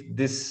if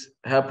this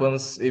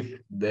happens,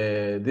 if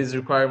these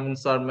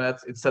requirements are met,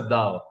 it's a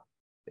DAO.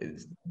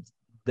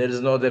 There is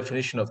no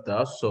definition of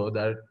DAO, so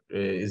there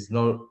is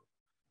no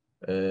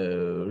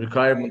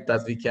requirement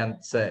that we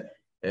can say.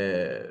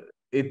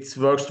 It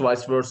works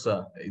vice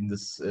versa in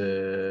this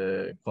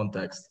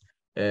context.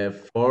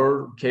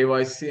 For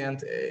KYC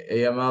and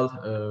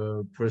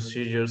AML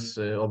procedures,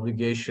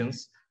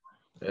 obligations,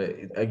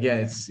 again,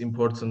 it's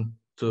important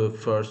to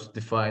first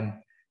define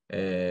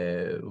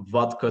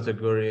what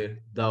category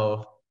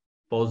DAO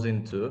falls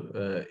into.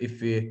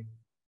 If we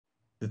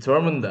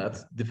determine that,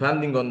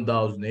 depending on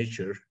DAO's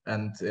nature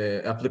and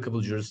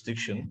applicable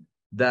jurisdiction,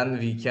 then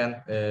we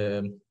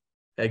can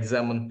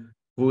examine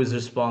who is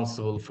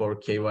responsible for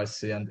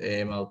KYC and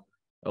AML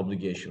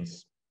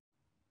obligations.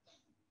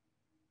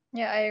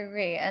 Yeah, I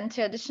agree. And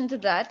in addition to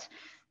that,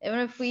 even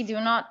if we do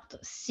not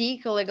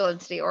seek a legal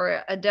entity,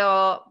 or a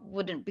DAO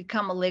wouldn't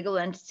become a legal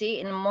entity,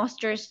 in most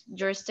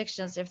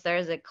jurisdictions, if there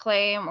is a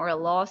claim or a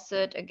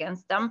lawsuit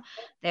against them,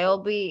 they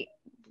will be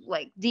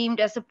like deemed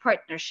as a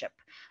partnership.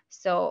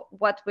 So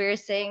what we're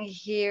saying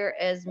here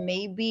is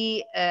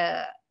maybe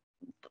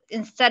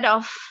instead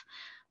of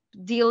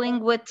dealing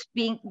with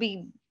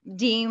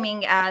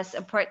deeming as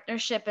a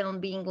partnership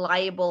and being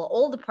liable,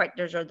 all the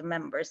partners or the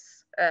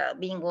members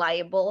being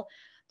liable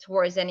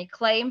towards any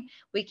claim,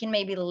 we can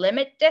maybe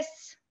limit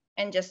this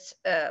and just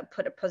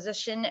put a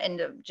position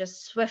and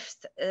just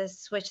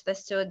switch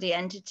this to the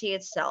entity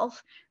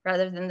itself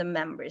rather than the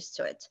members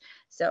to it.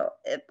 So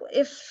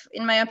if,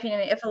 in my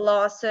opinion, if a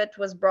lawsuit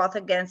was brought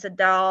against a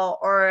DAO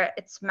or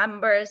its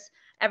members,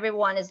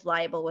 everyone is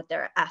liable with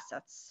their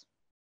assets.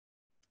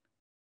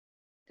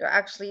 So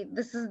actually,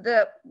 this is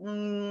the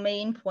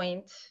main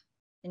point,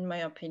 in my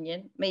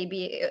opinion.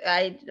 Maybe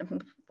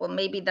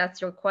maybe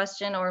that's your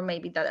question, or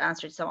maybe that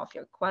answered some of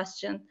your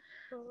question.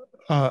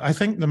 I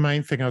think the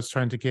main thing I was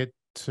trying to get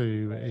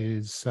to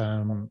is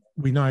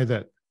we know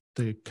that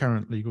the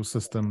current legal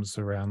systems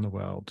around the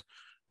world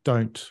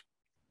don't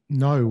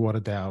know what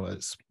a DAO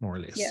is, more or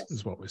less, yes,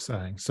 is what we're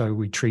saying. So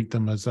we treat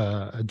them as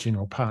a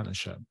general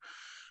partnership.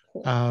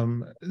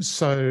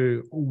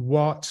 So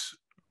what,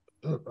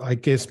 I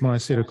guess my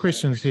set of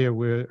questions here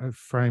were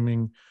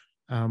framing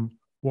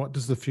what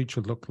does the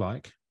future look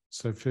like?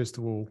 So first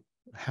of all,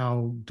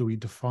 how do we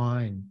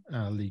define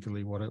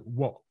legally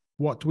what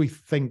what do we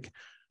think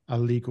a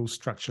legal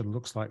structure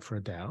looks like for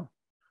a DAO?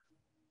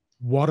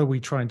 What are we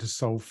trying to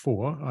solve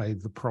for, i.e.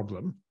 the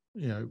problem?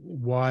 You know,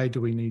 why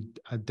do we need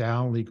a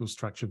DAO legal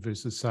structure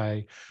versus,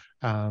 say,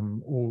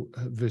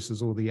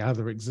 versus all the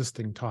other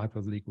existing type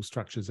of legal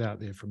structures out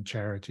there, from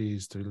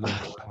charities to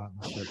limited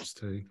partnerships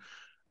to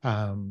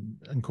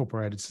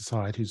incorporated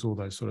societies, all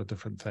those sort of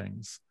different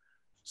things.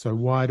 So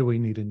why do we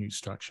need a new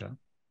structure?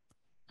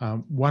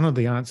 One of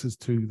the answers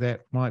to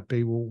that might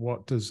be, well,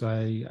 what does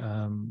a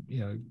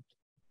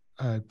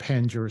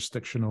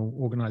pan-jurisdictional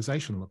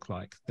organization look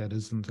like that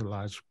isn't a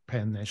large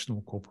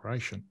pan-national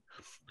corporation?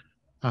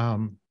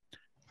 And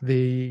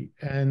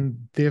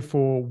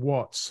therefore,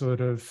 what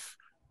sort of,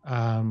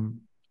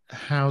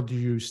 how do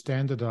you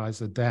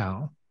standardize a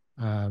DAO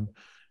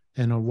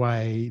in a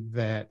way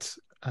that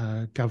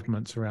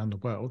governments around the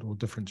world or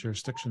different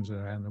jurisdictions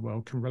around the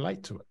world can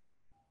relate to it?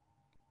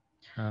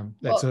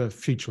 That's a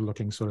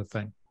future-looking sort of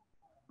thing.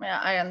 Yeah,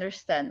 I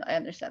understand.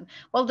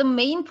 Well, the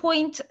main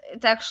point,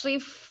 it actually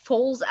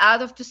falls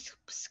out of the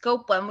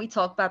scope when we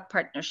talk about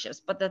partnerships.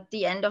 But at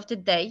the end of the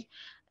day,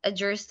 a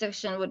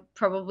jurisdiction would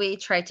probably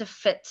try to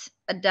fit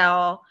a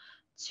DAO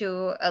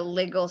to a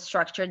legal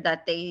structure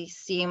that they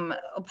seem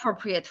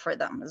appropriate for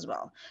them as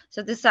well.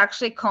 So this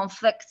actually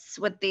conflicts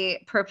with the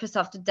purpose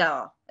of the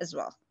DAO as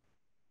well.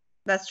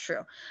 That's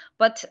true.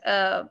 But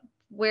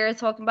we're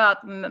talking about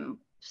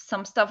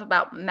some stuff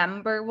about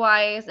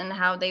member-wise and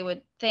how they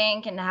would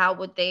think and how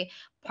would they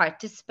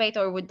participate,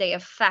 or would they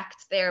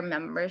affect their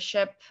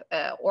membership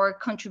or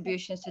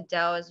contributions to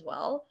DAO as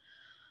well.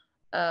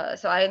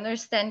 So I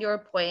understand your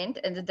point,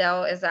 and the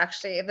DAO is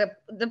actually,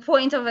 the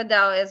point of a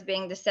DAO is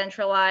being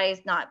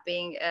decentralized, not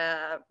being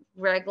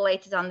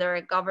regulated under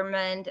a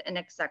government and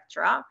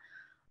etc.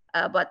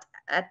 But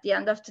at the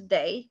end of the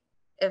day,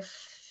 if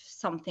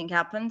something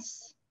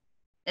happens,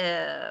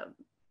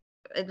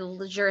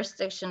 the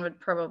jurisdiction would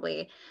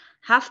probably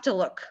have to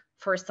look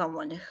for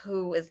someone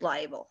who is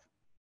liable.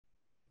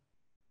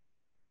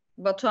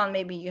 Batuhan,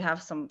 maybe you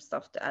have some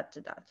stuff to add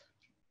to that.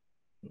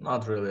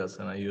 Not really, as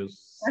I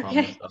use some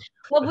Okay. stuff.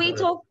 Well, we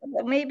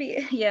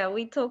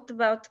talked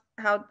about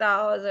how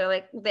DAOs are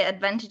like the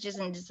advantages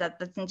and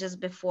disadvantages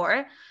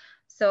before.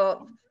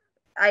 So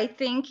I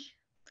think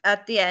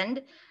at the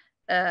end,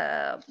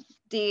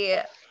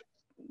 the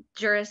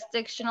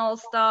jurisdictional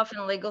stuff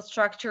and legal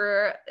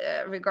structure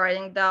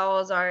regarding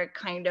DAOs are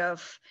kind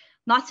of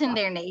not in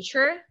their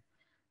nature,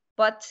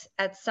 but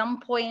at some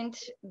point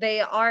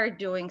they are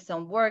doing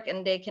some work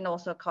and they can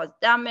also cause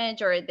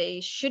damage, or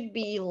they should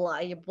be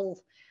liable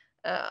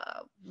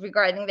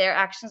regarding their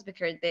actions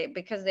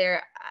because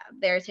they're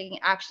taking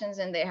actions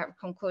and they have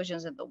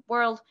conclusions in the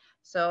world.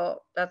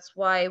 So that's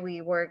why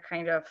we were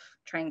kind of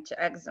trying to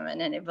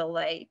examine and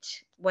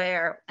evaluate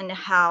where and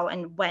how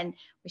and when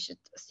we should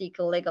seek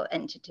a legal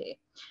entity.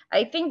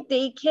 I think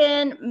they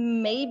can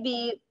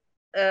maybe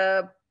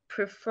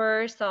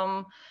prefer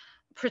some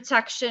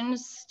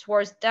protections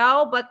towards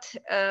DAO, but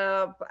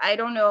I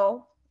don't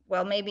know.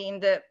 Well, maybe in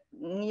the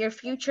near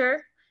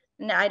future.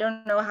 And I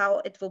don't know how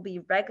it will be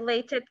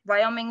regulated.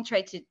 Wyoming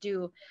tried to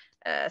do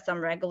some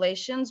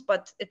regulations,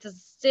 but it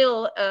is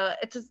still,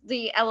 it is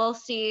the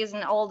LLCs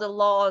and all the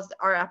laws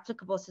are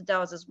applicable to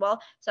DAOs as well.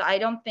 So I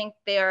don't think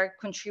they are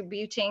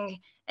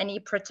contributing any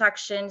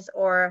protections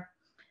or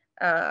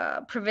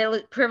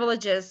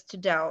privileges to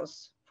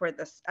DAOs for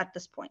this at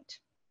this point.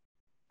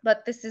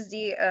 But this is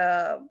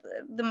the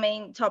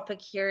main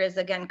topic here is,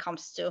 again,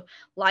 comes to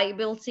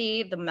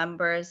liability, the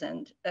members,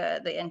 and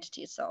the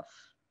entity itself.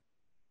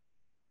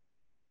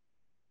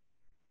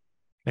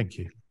 Thank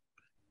you.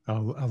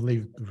 I'll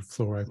leave the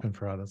floor open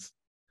for others.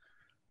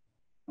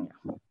 Yeah.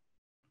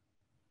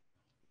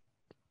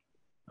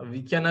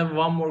 We can have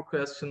one more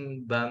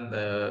question, then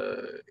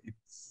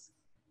it's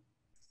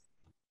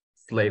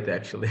late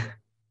actually.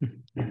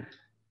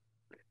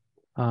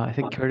 I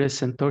think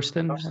Curtis and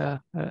Thorsten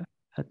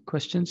had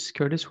questions.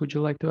 Curtis, would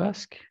you like to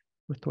ask?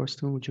 Or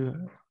Thorsten, would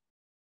you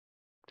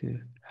to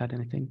add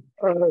anything?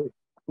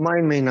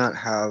 Mine may not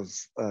have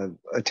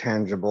a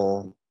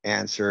tangible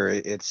answer.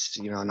 It's,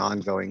 you know, an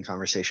ongoing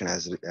conversation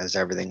as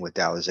everything with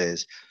DAOs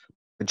is.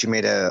 But you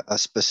made a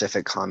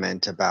specific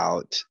comment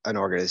about an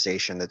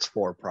organization that's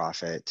for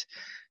profit.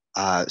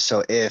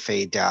 So if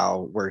a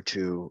DAO were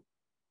to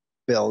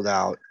build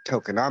out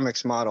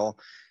tokenomics model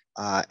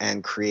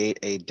and create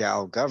a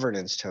DAO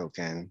governance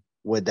token,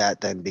 would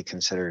that then be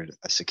considered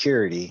a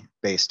security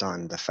based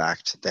on the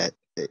fact that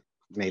it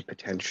may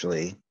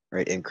potentially,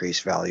 right, increase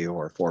value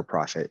or for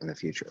profit in the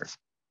future?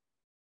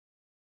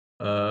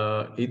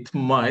 It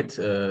might.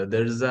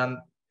 There is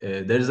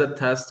a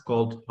test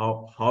called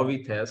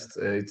Howey test.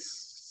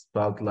 It's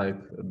spelled like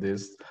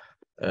this.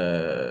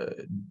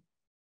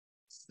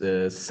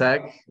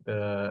 SEC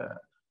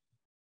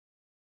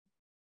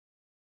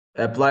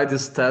apply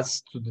this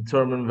test to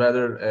determine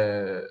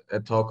whether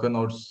a token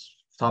or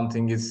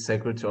something is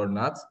security or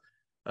not.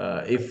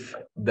 If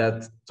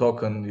that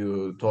token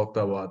you talked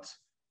about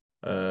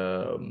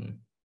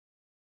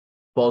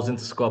falls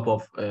into scope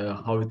of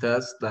how it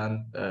has,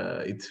 then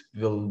it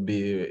will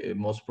be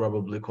most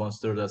probably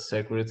considered as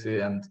security,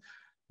 and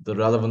the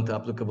relevant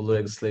applicable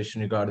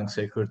legislation regarding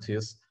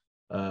securities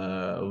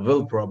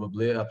will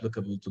probably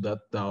applicable to that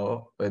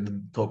DAO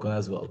token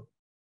as well.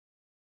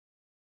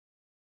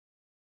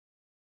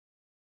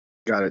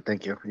 Got it.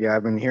 Thank you. Yeah,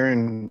 I've been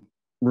hearing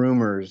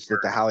rumors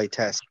that the Howey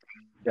test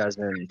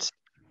doesn't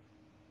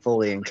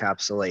fully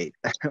encapsulate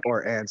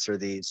or answer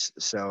these,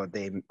 so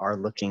they are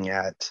looking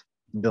at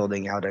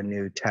building out a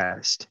new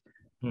test.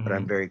 But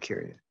I'm very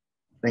curious.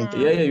 Thank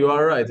you. Yeah, you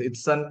are right.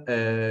 It's an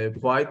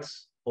quite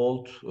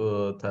old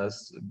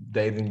test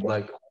dating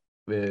like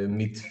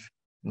mid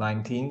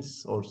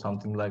 19s or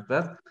something like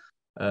that.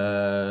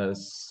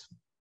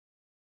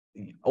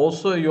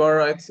 Also, you are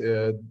right.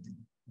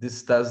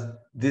 This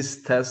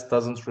test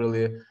doesn't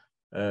really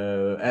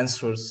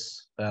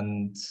answers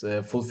and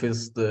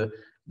fulfills the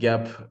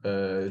gap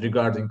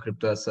regarding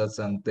crypto assets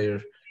and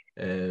their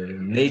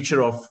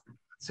nature of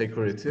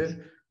security.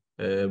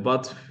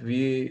 But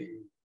we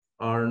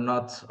are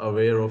not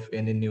aware of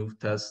any new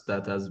test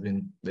that has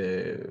been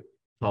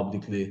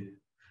publicly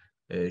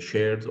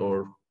shared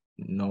or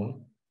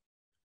known.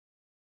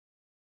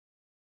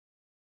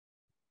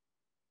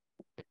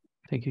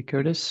 Thank you,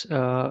 Curtis.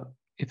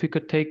 If you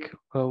could take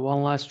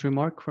one last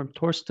remark from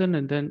Torsten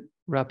and then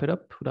wrap it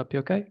up, would that be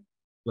okay?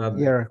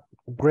 Gladly. Yeah,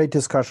 great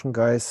discussion,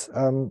 guys.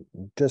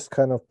 Just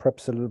kind of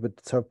perhaps a little bit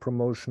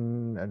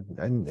self-promotion,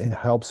 and it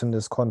helps in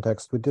this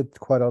context. We did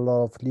quite a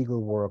lot of legal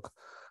work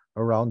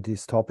around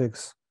these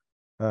topics.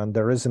 And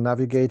there is a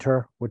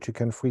navigator which you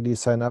can freely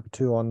sign up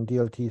to on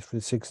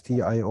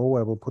DLT360.io.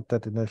 I will put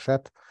that in the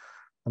chat.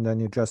 And then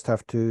you just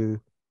have to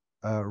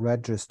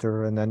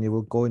register, and then you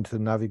will go into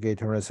the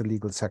navigator as a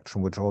legal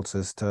section, which also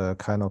is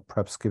kind of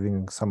perhaps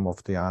giving some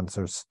of the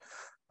answers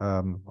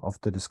of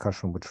the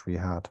discussion which we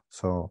had.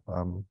 So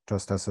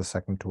just as a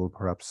second tool,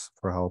 perhaps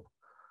for help.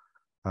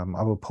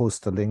 I will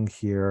post the link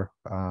here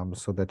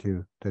so that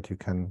you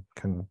can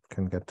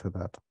get to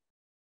that.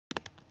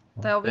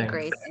 That would be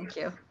great. Thank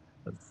you.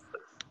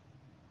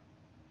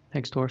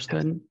 Thanks,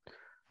 Torsten.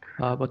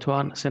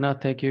 Batuan, Sena,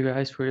 thank you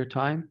guys for your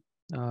time,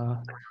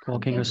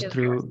 walking us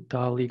through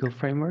DAO Legal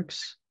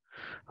Frameworks.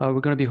 We're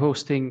going to be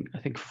hosting, I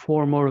think,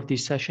 4 more of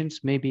these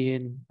sessions, maybe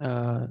in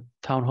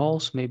town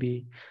halls,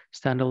 maybe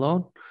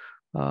standalone.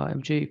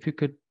 MJ, if you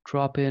could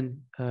drop in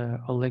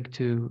a link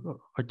to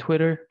our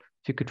Twitter,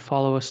 if you could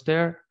follow us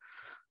there,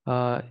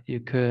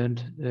 you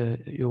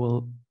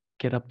will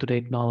get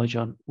up-to-date knowledge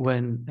on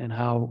when and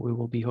how we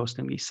will be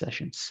hosting these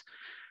sessions.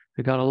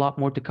 We got a lot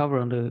more to cover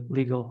on the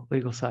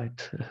legal side,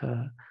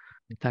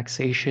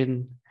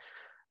 taxation,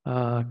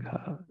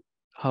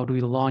 how do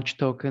we launch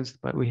tokens,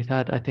 but we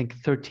had, I think,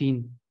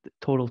 13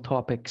 total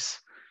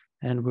topics,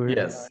 and we're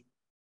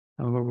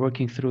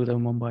working through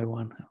them one by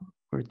one.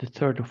 We're the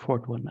 3rd or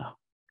 4th one now.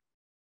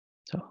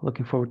 So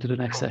looking forward to the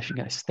next session,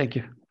 guys. Thank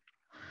you.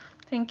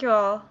 Thank you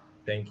all.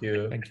 Thank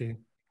you. Thank you.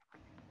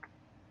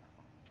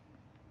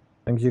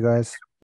 Thank you, guys.